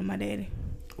understanding my daddy.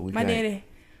 We My can't- daddy,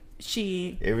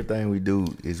 shit. Everything we do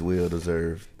is well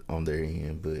deserved on their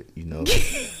end, but you know,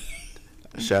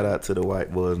 shout out to the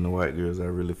white boys and the white girls I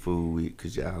really fool with,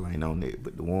 cause y'all ain't on it.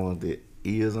 But the ones that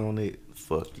is on it,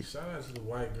 fuck you. Shout out to the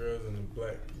white girls and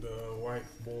the white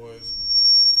boys.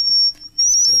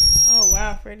 Oh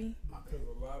wow, Freddie. Because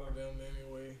a lot of them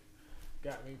anyway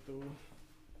got me through,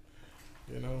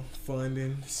 you know,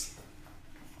 fundings,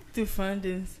 Through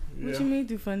fundings. What Yeah. you mean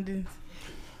through fundings?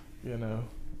 you know,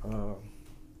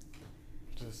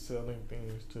 just selling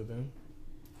things to them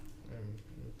and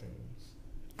things.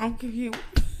 I'm confused.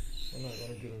 I'm not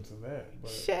going to get into that,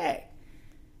 but Shaq.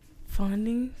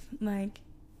 Fundings, like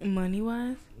money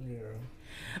wise. yeah.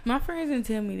 My friends didn't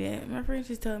tell me that. My friends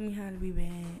just told me how to be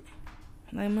bad.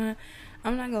 Like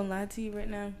I'm not gonna lie to you right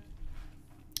now.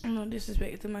 No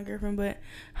disrespect to my girlfriend, but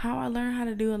how I learned how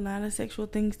to do a lot of sexual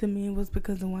things to men was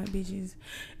because of white bitches.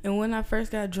 And when I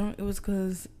first got drunk, it was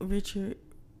because Richard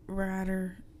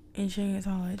Ryder and Chance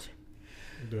Hodge.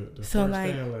 The So, first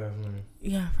like- and last name.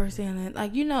 Yeah, first thing that,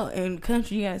 like, you know, in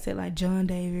country you gotta say like John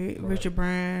David, Right. Richard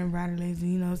Bryan, Ryder Lazy,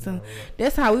 you know. So Right,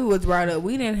 that's how we was brought up.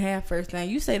 We didn't have first name.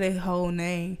 You say their whole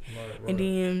name, right. and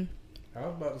then I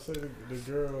was about to say the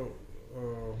girl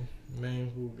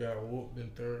name who got whooped in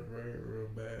third grade real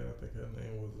bad. I think her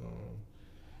name was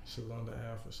Shalonda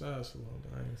Alfred. Shout out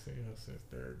Shalonda. I ain't seen her since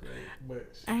third grade,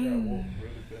 but she got whooped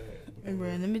really bad. And bro,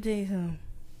 let me tell you something.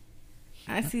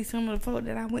 I see some of the folk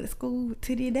that I went to school with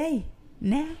to this day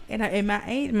now, and at my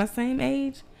age, my same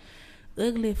age,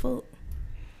 ugly folk.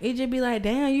 It just be like,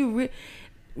 damn,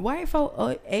 white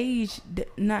folk age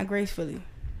not gracefully.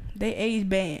 They age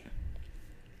bad.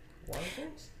 White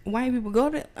folks? White people go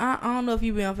to. I don't know if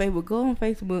you been on Facebook. Go on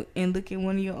Facebook and look at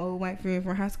one of your old white friends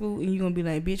from high school, and you gonna be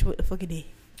like, bitch, what the fuck is that?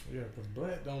 Yeah, 'cause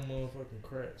black don't motherfucking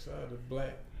crack. Shout out to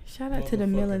black. Shout out to the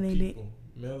motherfucking melanated. people.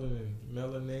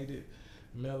 melanated,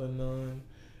 melanin,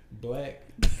 black,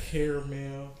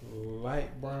 caramel,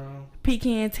 light brown,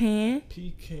 Pecan tan.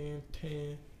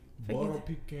 butter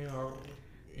pecan, all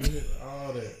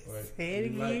that. Like, Say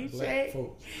it we like again, black Shay.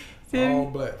 folks. Say it All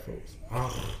black folks.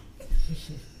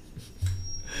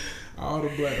 All the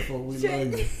black folks, we Shay.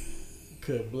 love you.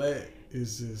 Cause black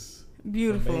is just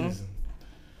Beautiful. amazing.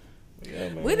 Yeah,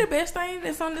 man. We the best thing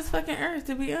that's on this fucking earth,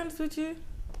 to be honest with you.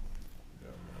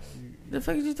 Yeah, man. The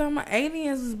fuck is you talking about?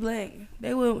 Aliens was black.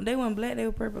 They weren't black, they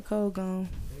were purple cold gone.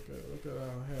 Look at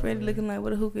our hair. Freddy man. looking like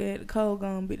what a hookah had the cold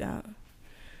gone beat out.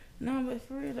 No, but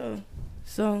for real though.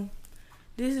 So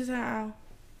this is how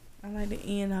I like to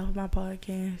end off my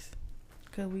podcast.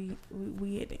 Cause we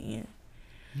at the end.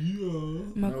 Yeah.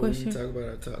 My No, question. We can talk about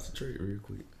our toxic trait real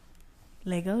quick.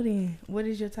 Let go then. What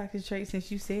is your toxic trait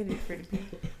since you said it, Freddie P?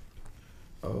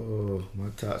 Oh, my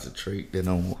toxic trait that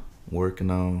I'm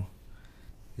working on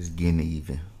is getting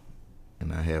even.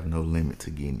 And I have no limit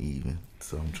to getting even.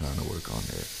 So I'm trying to work on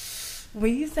that.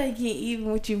 When you say get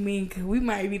even, what you mean? Cause we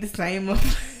might be the same.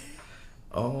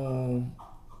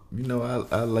 You know,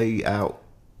 I lay out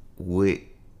what,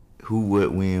 who,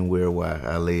 what, when, where, why.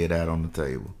 I lay it out on the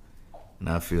table. And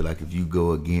I feel like if you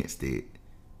go against it,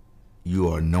 you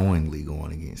are knowingly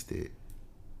going against it.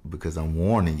 Because I'm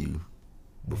warning you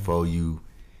before you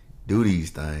do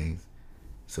these things.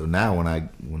 So now when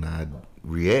I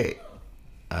react,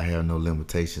 I have no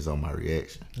limitations on my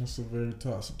reaction. That's a very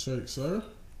toxic trait, sir.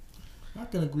 I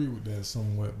can agree with that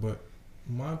somewhat, but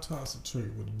my toxic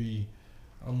trait would be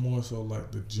I'm more so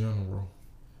like the general.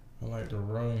 I like to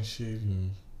run shit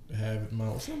and have it my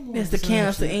way. That's the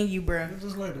cancer in you, bro. I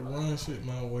just like to run shit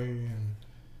my way and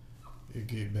it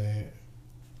get bad.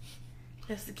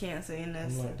 That's the cancer in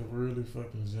us. I'm like the really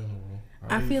fucking general.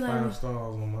 I need feel like 5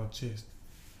 stars on my chest.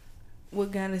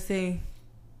 What gotta say?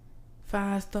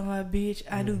 5-star bitch.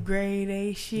 I do grade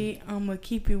A shit. I'ma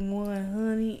keep it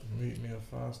 100. Meet me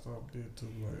a 5-star bid too.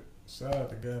 Like, shout out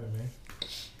to God, man.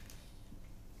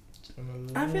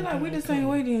 I feel like we the same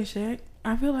way then, Shaq.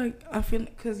 I feel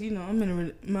cause you know I'm in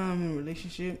a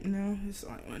relationship now. It's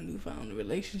like my newfound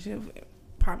relationship.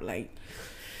 Probably like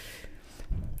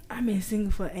I've been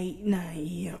single for 8-9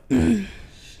 years.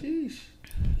 Sheesh.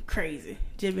 Crazy.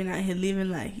 Just been out here living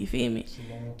life. You feel me? It's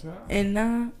a long time. And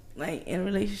now, like in a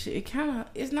relationship,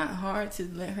 it's not hard to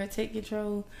let her take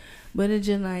control, but it's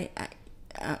just like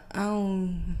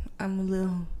I'm a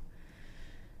little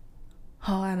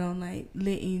hard on like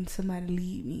letting somebody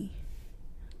lead me.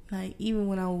 Like even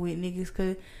when I was with niggas,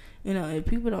 cause you know if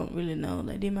people don't really know,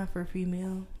 like they're my first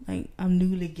female. Like I'm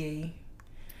newly gay,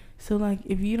 so like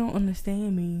if you don't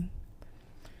understand me,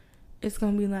 it's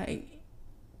gonna be like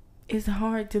it's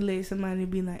hard to let somebody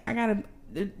be like I gotta.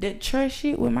 That trust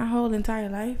shit with my whole entire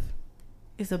life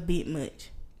is a bit much.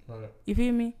 Right. You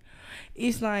feel me?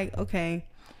 It's like, okay,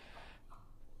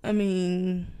 I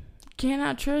mean, can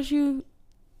I trust you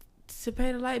to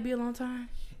pay the light bill on time?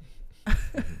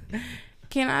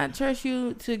 Can I trust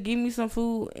you to give me some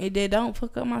food and that don't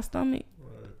fuck up my stomach?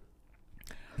 Right.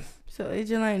 So it's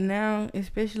just like now,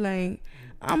 especially like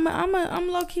I'm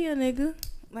low key a nigga.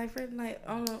 Like Fred, like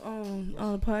on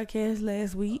the podcast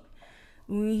last week.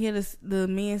 When we hear the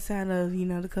men's side of, you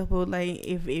know, the couple, like,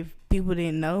 if people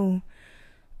didn't know,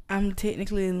 I'm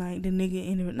technically, like, the nigga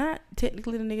in the, not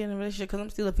technically the nigga in the relationship, because I'm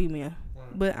still a female.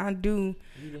 Right. But I do,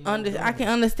 I can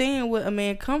understand where a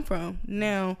man come from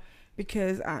now,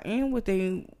 because I am with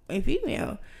a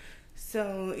female.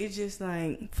 So, it's just,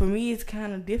 like, for me, it's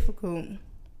kind of difficult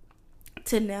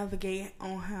to navigate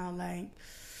on how, like,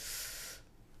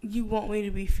 you want me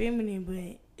to be feminine,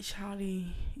 but Shawty,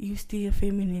 you still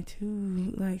feminine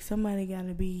too. Like somebody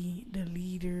gotta be the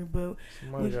leader, but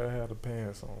Somebody gotta have the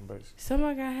pants on, basically.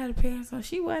 somebody gotta have the pants on.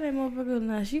 She wear that motherfucker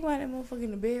now. She wear that motherfucker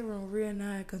in the bedroom real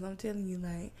nice. Cause I'm telling you,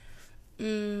 like,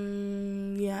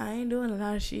 yeah, I ain't doing a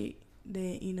lot of shit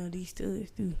that you know these studs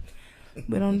do.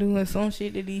 But I'm doing some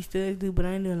shit that these studs do. But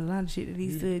I ain't doing a lot of shit that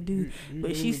these studs do. You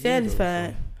But newly she's gay, though,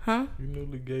 satisfied, huh? so you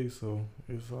newly gay, so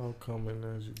it's all coming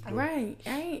as you go. Right.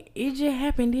 It just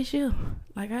happened this year.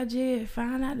 Like, I just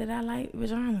found out that I like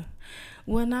vagina.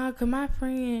 Well, nah, cause my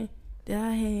friend that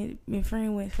I had been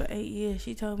friend with for 8 years,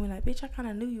 she told me, like, bitch, I kind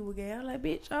of knew you were gay. I was like,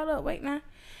 bitch, hold up, wait now.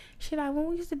 She like, when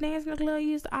we used to dance in the club, you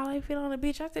used to always feel on the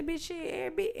bitch. I said, bitch, shit,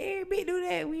 every bitch do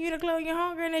that. When you in the club, you're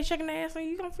hungry and they shaking their ass, so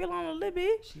you gonna feel on a little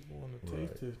bit. She wanted to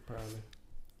taste this, probably.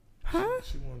 Huh?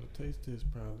 She wanted to taste this,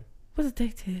 probably. What's a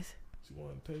taste test? She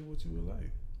wanted to tell you what you would like.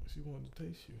 She wanted to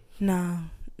taste you. Nah,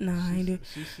 I ain't do.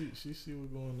 She see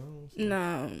what's going on. So.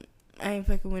 Nah, I ain't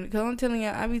fucking with it. Cause I'm telling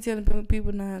y'all, I be telling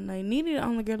people now, like, Nene the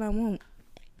only girl I want.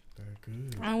 That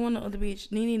good. I don't want no other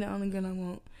bitch. Nene the only girl I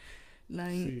want.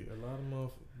 Like, See, a lot of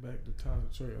motherfuckers, back to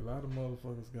toxic trait, a lot of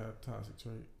motherfuckers got a toxic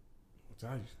trait, which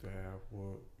I used to have.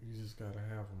 Well, you just gotta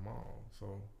have them all.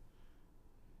 So,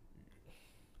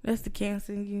 that's the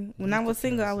cancer in you. When That's I was the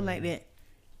single, I cancer was in like you. that.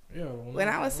 yeah. When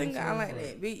I was single, I like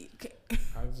that.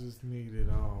 I just need it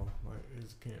all. Like,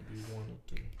 it can't be one or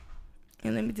two.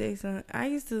 And let me tell you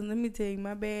something. Let me tell you,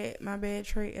 my bad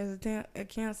trait as a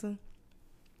cancer.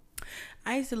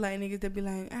 I used to like niggas that be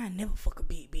like, I never fuck a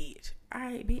big bitch.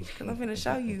 Alright, bitch, cause I'm finna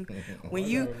show you. When I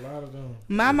you, got a lot of them.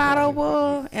 my motto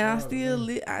was, and A lot of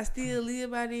them. I still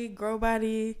live by this, grow by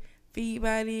this, feed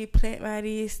by this, plant by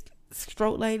this,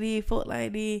 stroke like this, fuck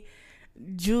like this,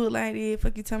 jewel like this.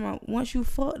 Fuck you talking about. Once you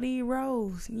fuck these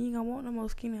roles, you ain't gonna want no more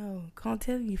skinny hoes. Can't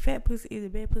tell you, fat pussy is the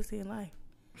best pussy in life.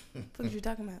 Fuck you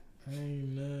talking about? Ain't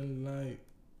nothing like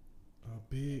a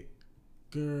big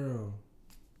girl.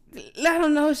 I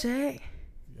don't know, Shaq.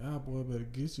 Y'all boy better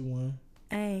get you one.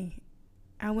 Hey,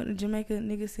 I went to Jamaica.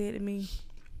 Nigga said to me,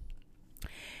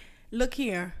 look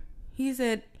here. He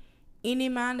said, any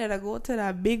man that I go to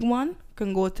that big one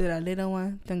can go to the little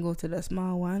one, can go to the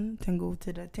small one, can go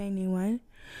to the tiny one.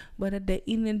 But at the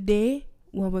end of the day,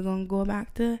 what we're going to go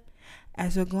back to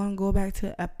is we're going to go back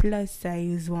to a plus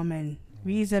size woman.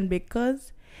 Reason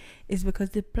because it's because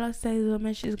the plus size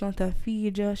woman, she's going to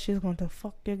feed you, she's going to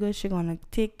fuck you good, she's going to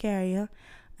take care of you,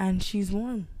 and she's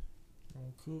warm.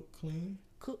 Cook, clean.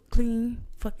 Cook, clean,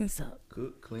 fucking suck.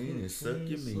 Cook, clean, and Cook, suck clean,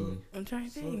 your meat. I'm trying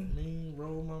to Suck tell you. mean,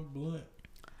 roll my blunt.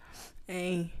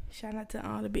 Hey, shout out to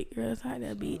all the big girls out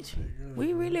there, bitch. Big girl, We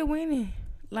man. really winning.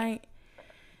 Like,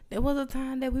 there was a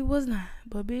time that we was not.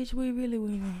 But, bitch, we really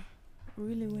winning.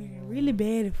 Really winning. Really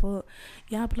bad as fuck.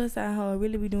 Y'all plus out here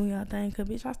really be doing y'all thing. Because,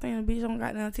 bitch, I stand bitch on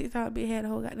goddamn TikTok. Bitch had a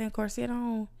whole goddamn corset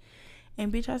on.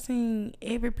 And, bitch, I seen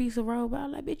every piece of robe. I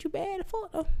was like, bitch, you bad as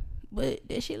fuck, though. But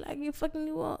that shit like it fucking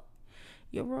you up.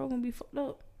 Your robe gonna be fucked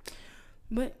up.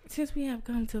 But since we have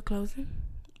come to a closing,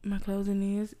 my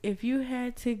closing is, if you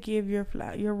had to give your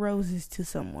roses to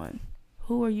someone,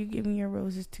 who are you giving your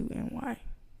roses to and why?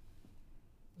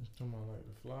 You talking about like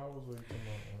the flowers or you talking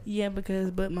about like, Yeah,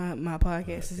 because my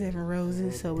podcast is 7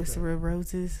 Roses, so it's the real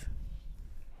roses.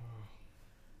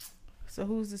 So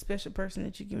who's the special person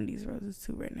that you're giving these roses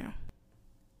to right now?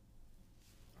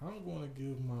 I'm gonna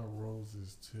give my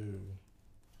roses to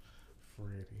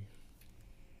Freddie.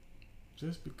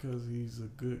 Just because he's a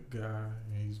good guy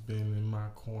and he's been in my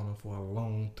corner for a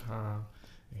long time,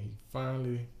 and he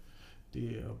finally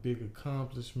did a big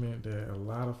accomplishment that a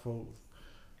lot of folks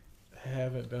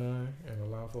haven't done and a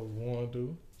lot of folks want to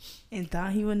do And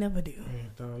thought he would never do.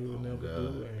 and thought he would Oh, never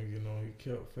God. do, and you know he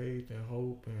kept faith and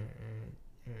hope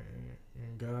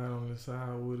and God on his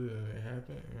side with it, and it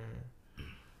happened. And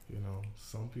you know,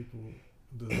 some people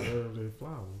deserve their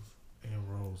flowers and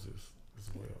roses as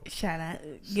well. Shout out.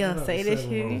 You Shout gonna out say to this 7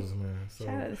 shit? Roses, man. So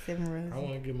Shout out to 7 Roses. I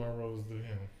want to give my roses to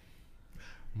him.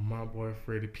 My boy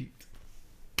Freddie Pete.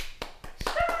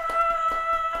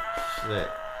 Shit.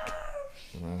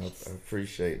 I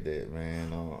appreciate that,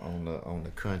 man. On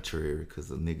the contrary, because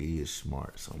the nigga is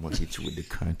smart, so I'm gonna hit you with the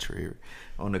contrary.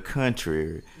 On the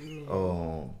contrary,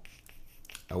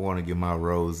 I want to give my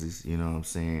roses, you know what I'm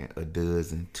saying, a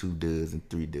dozen, 2 dozen,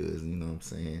 3 dozen, you know what I'm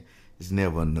saying. It's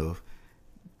never enough.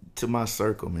 To my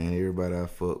circle, man, everybody I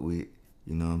fuck with,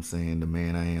 you know what I'm saying, the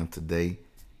man I am today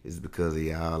is because of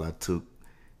y'all. I took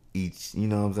each, you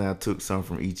know what I'm saying, I took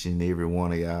something from each and every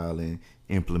one of y'all and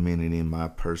implemented in my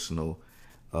personal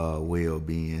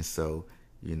well-being. So,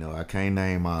 you know, I can't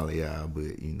name all of y'all,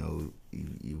 but, you know,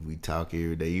 if we talk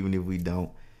every day, even if we don't,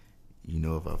 you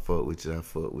know, if I fuck with you, I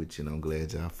fuck with you, and I'm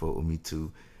glad y'all fuck with me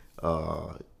too.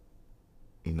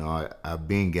 You know, I've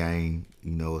been gang,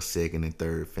 you know, a second and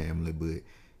third family, but,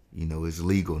 you know, it's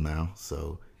legal now.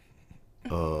 So, you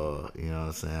know what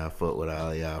I'm saying? I fuck with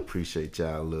all of y'all. Appreciate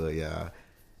y'all. Love y'all.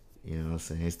 You know what I'm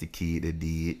saying? It's the kid that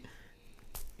did.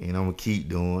 And I'm going to keep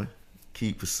doing,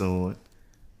 keep pursuing.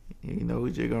 And, you know, we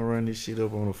just going to run this shit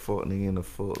up on a fuck nigga and a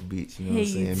fuck bitch. You know what I'm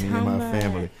Hey, saying? Me and my talking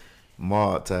family,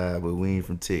 Mark tied, but we ain't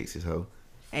from Texas, ho.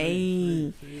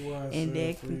 Hey, Free YSL, and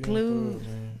that free concludes-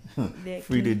 Thug, man.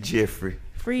 Free to Jeffrey.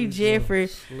 free Jeffrey.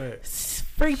 Slack.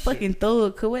 Free fucking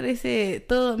Thug. Cause what they said,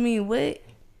 Thug mean what?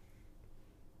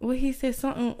 What he said,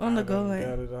 something on the I done guard.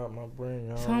 got it out my brain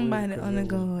already, Somebody 'cause on the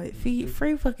it was- guard.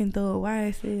 Free fucking Thug.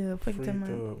 YSL. Free Fucking time out.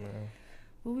 Thug, man.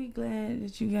 Well, we glad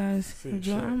that you guys Sick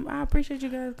enjoy. shit. I appreciate you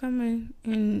guys coming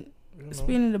and You know,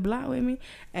 spinning the block with me.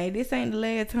 Hey, this ain't the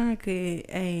last turn, cause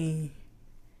hey,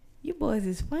 you boys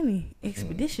is funny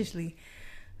expeditiously.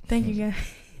 Thank you guys.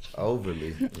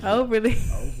 Overly. Overly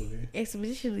overly.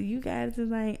 expeditiously, you guys is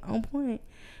like on point.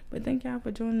 But thank y'all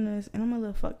for joining us, and I'm a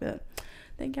little fucked up.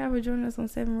 Thank y'all for joining us on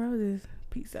 7 Roses.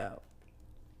 Peace out.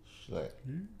 She's like,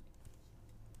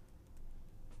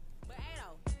 But hey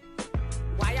though,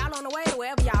 while y'all on the way to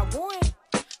wherever y'all going,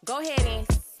 go ahead and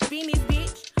spin this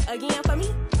bitch again for me.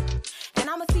 And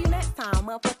I'ma see you next time,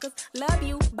 motherfuckers. Love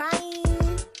you.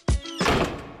 Bye.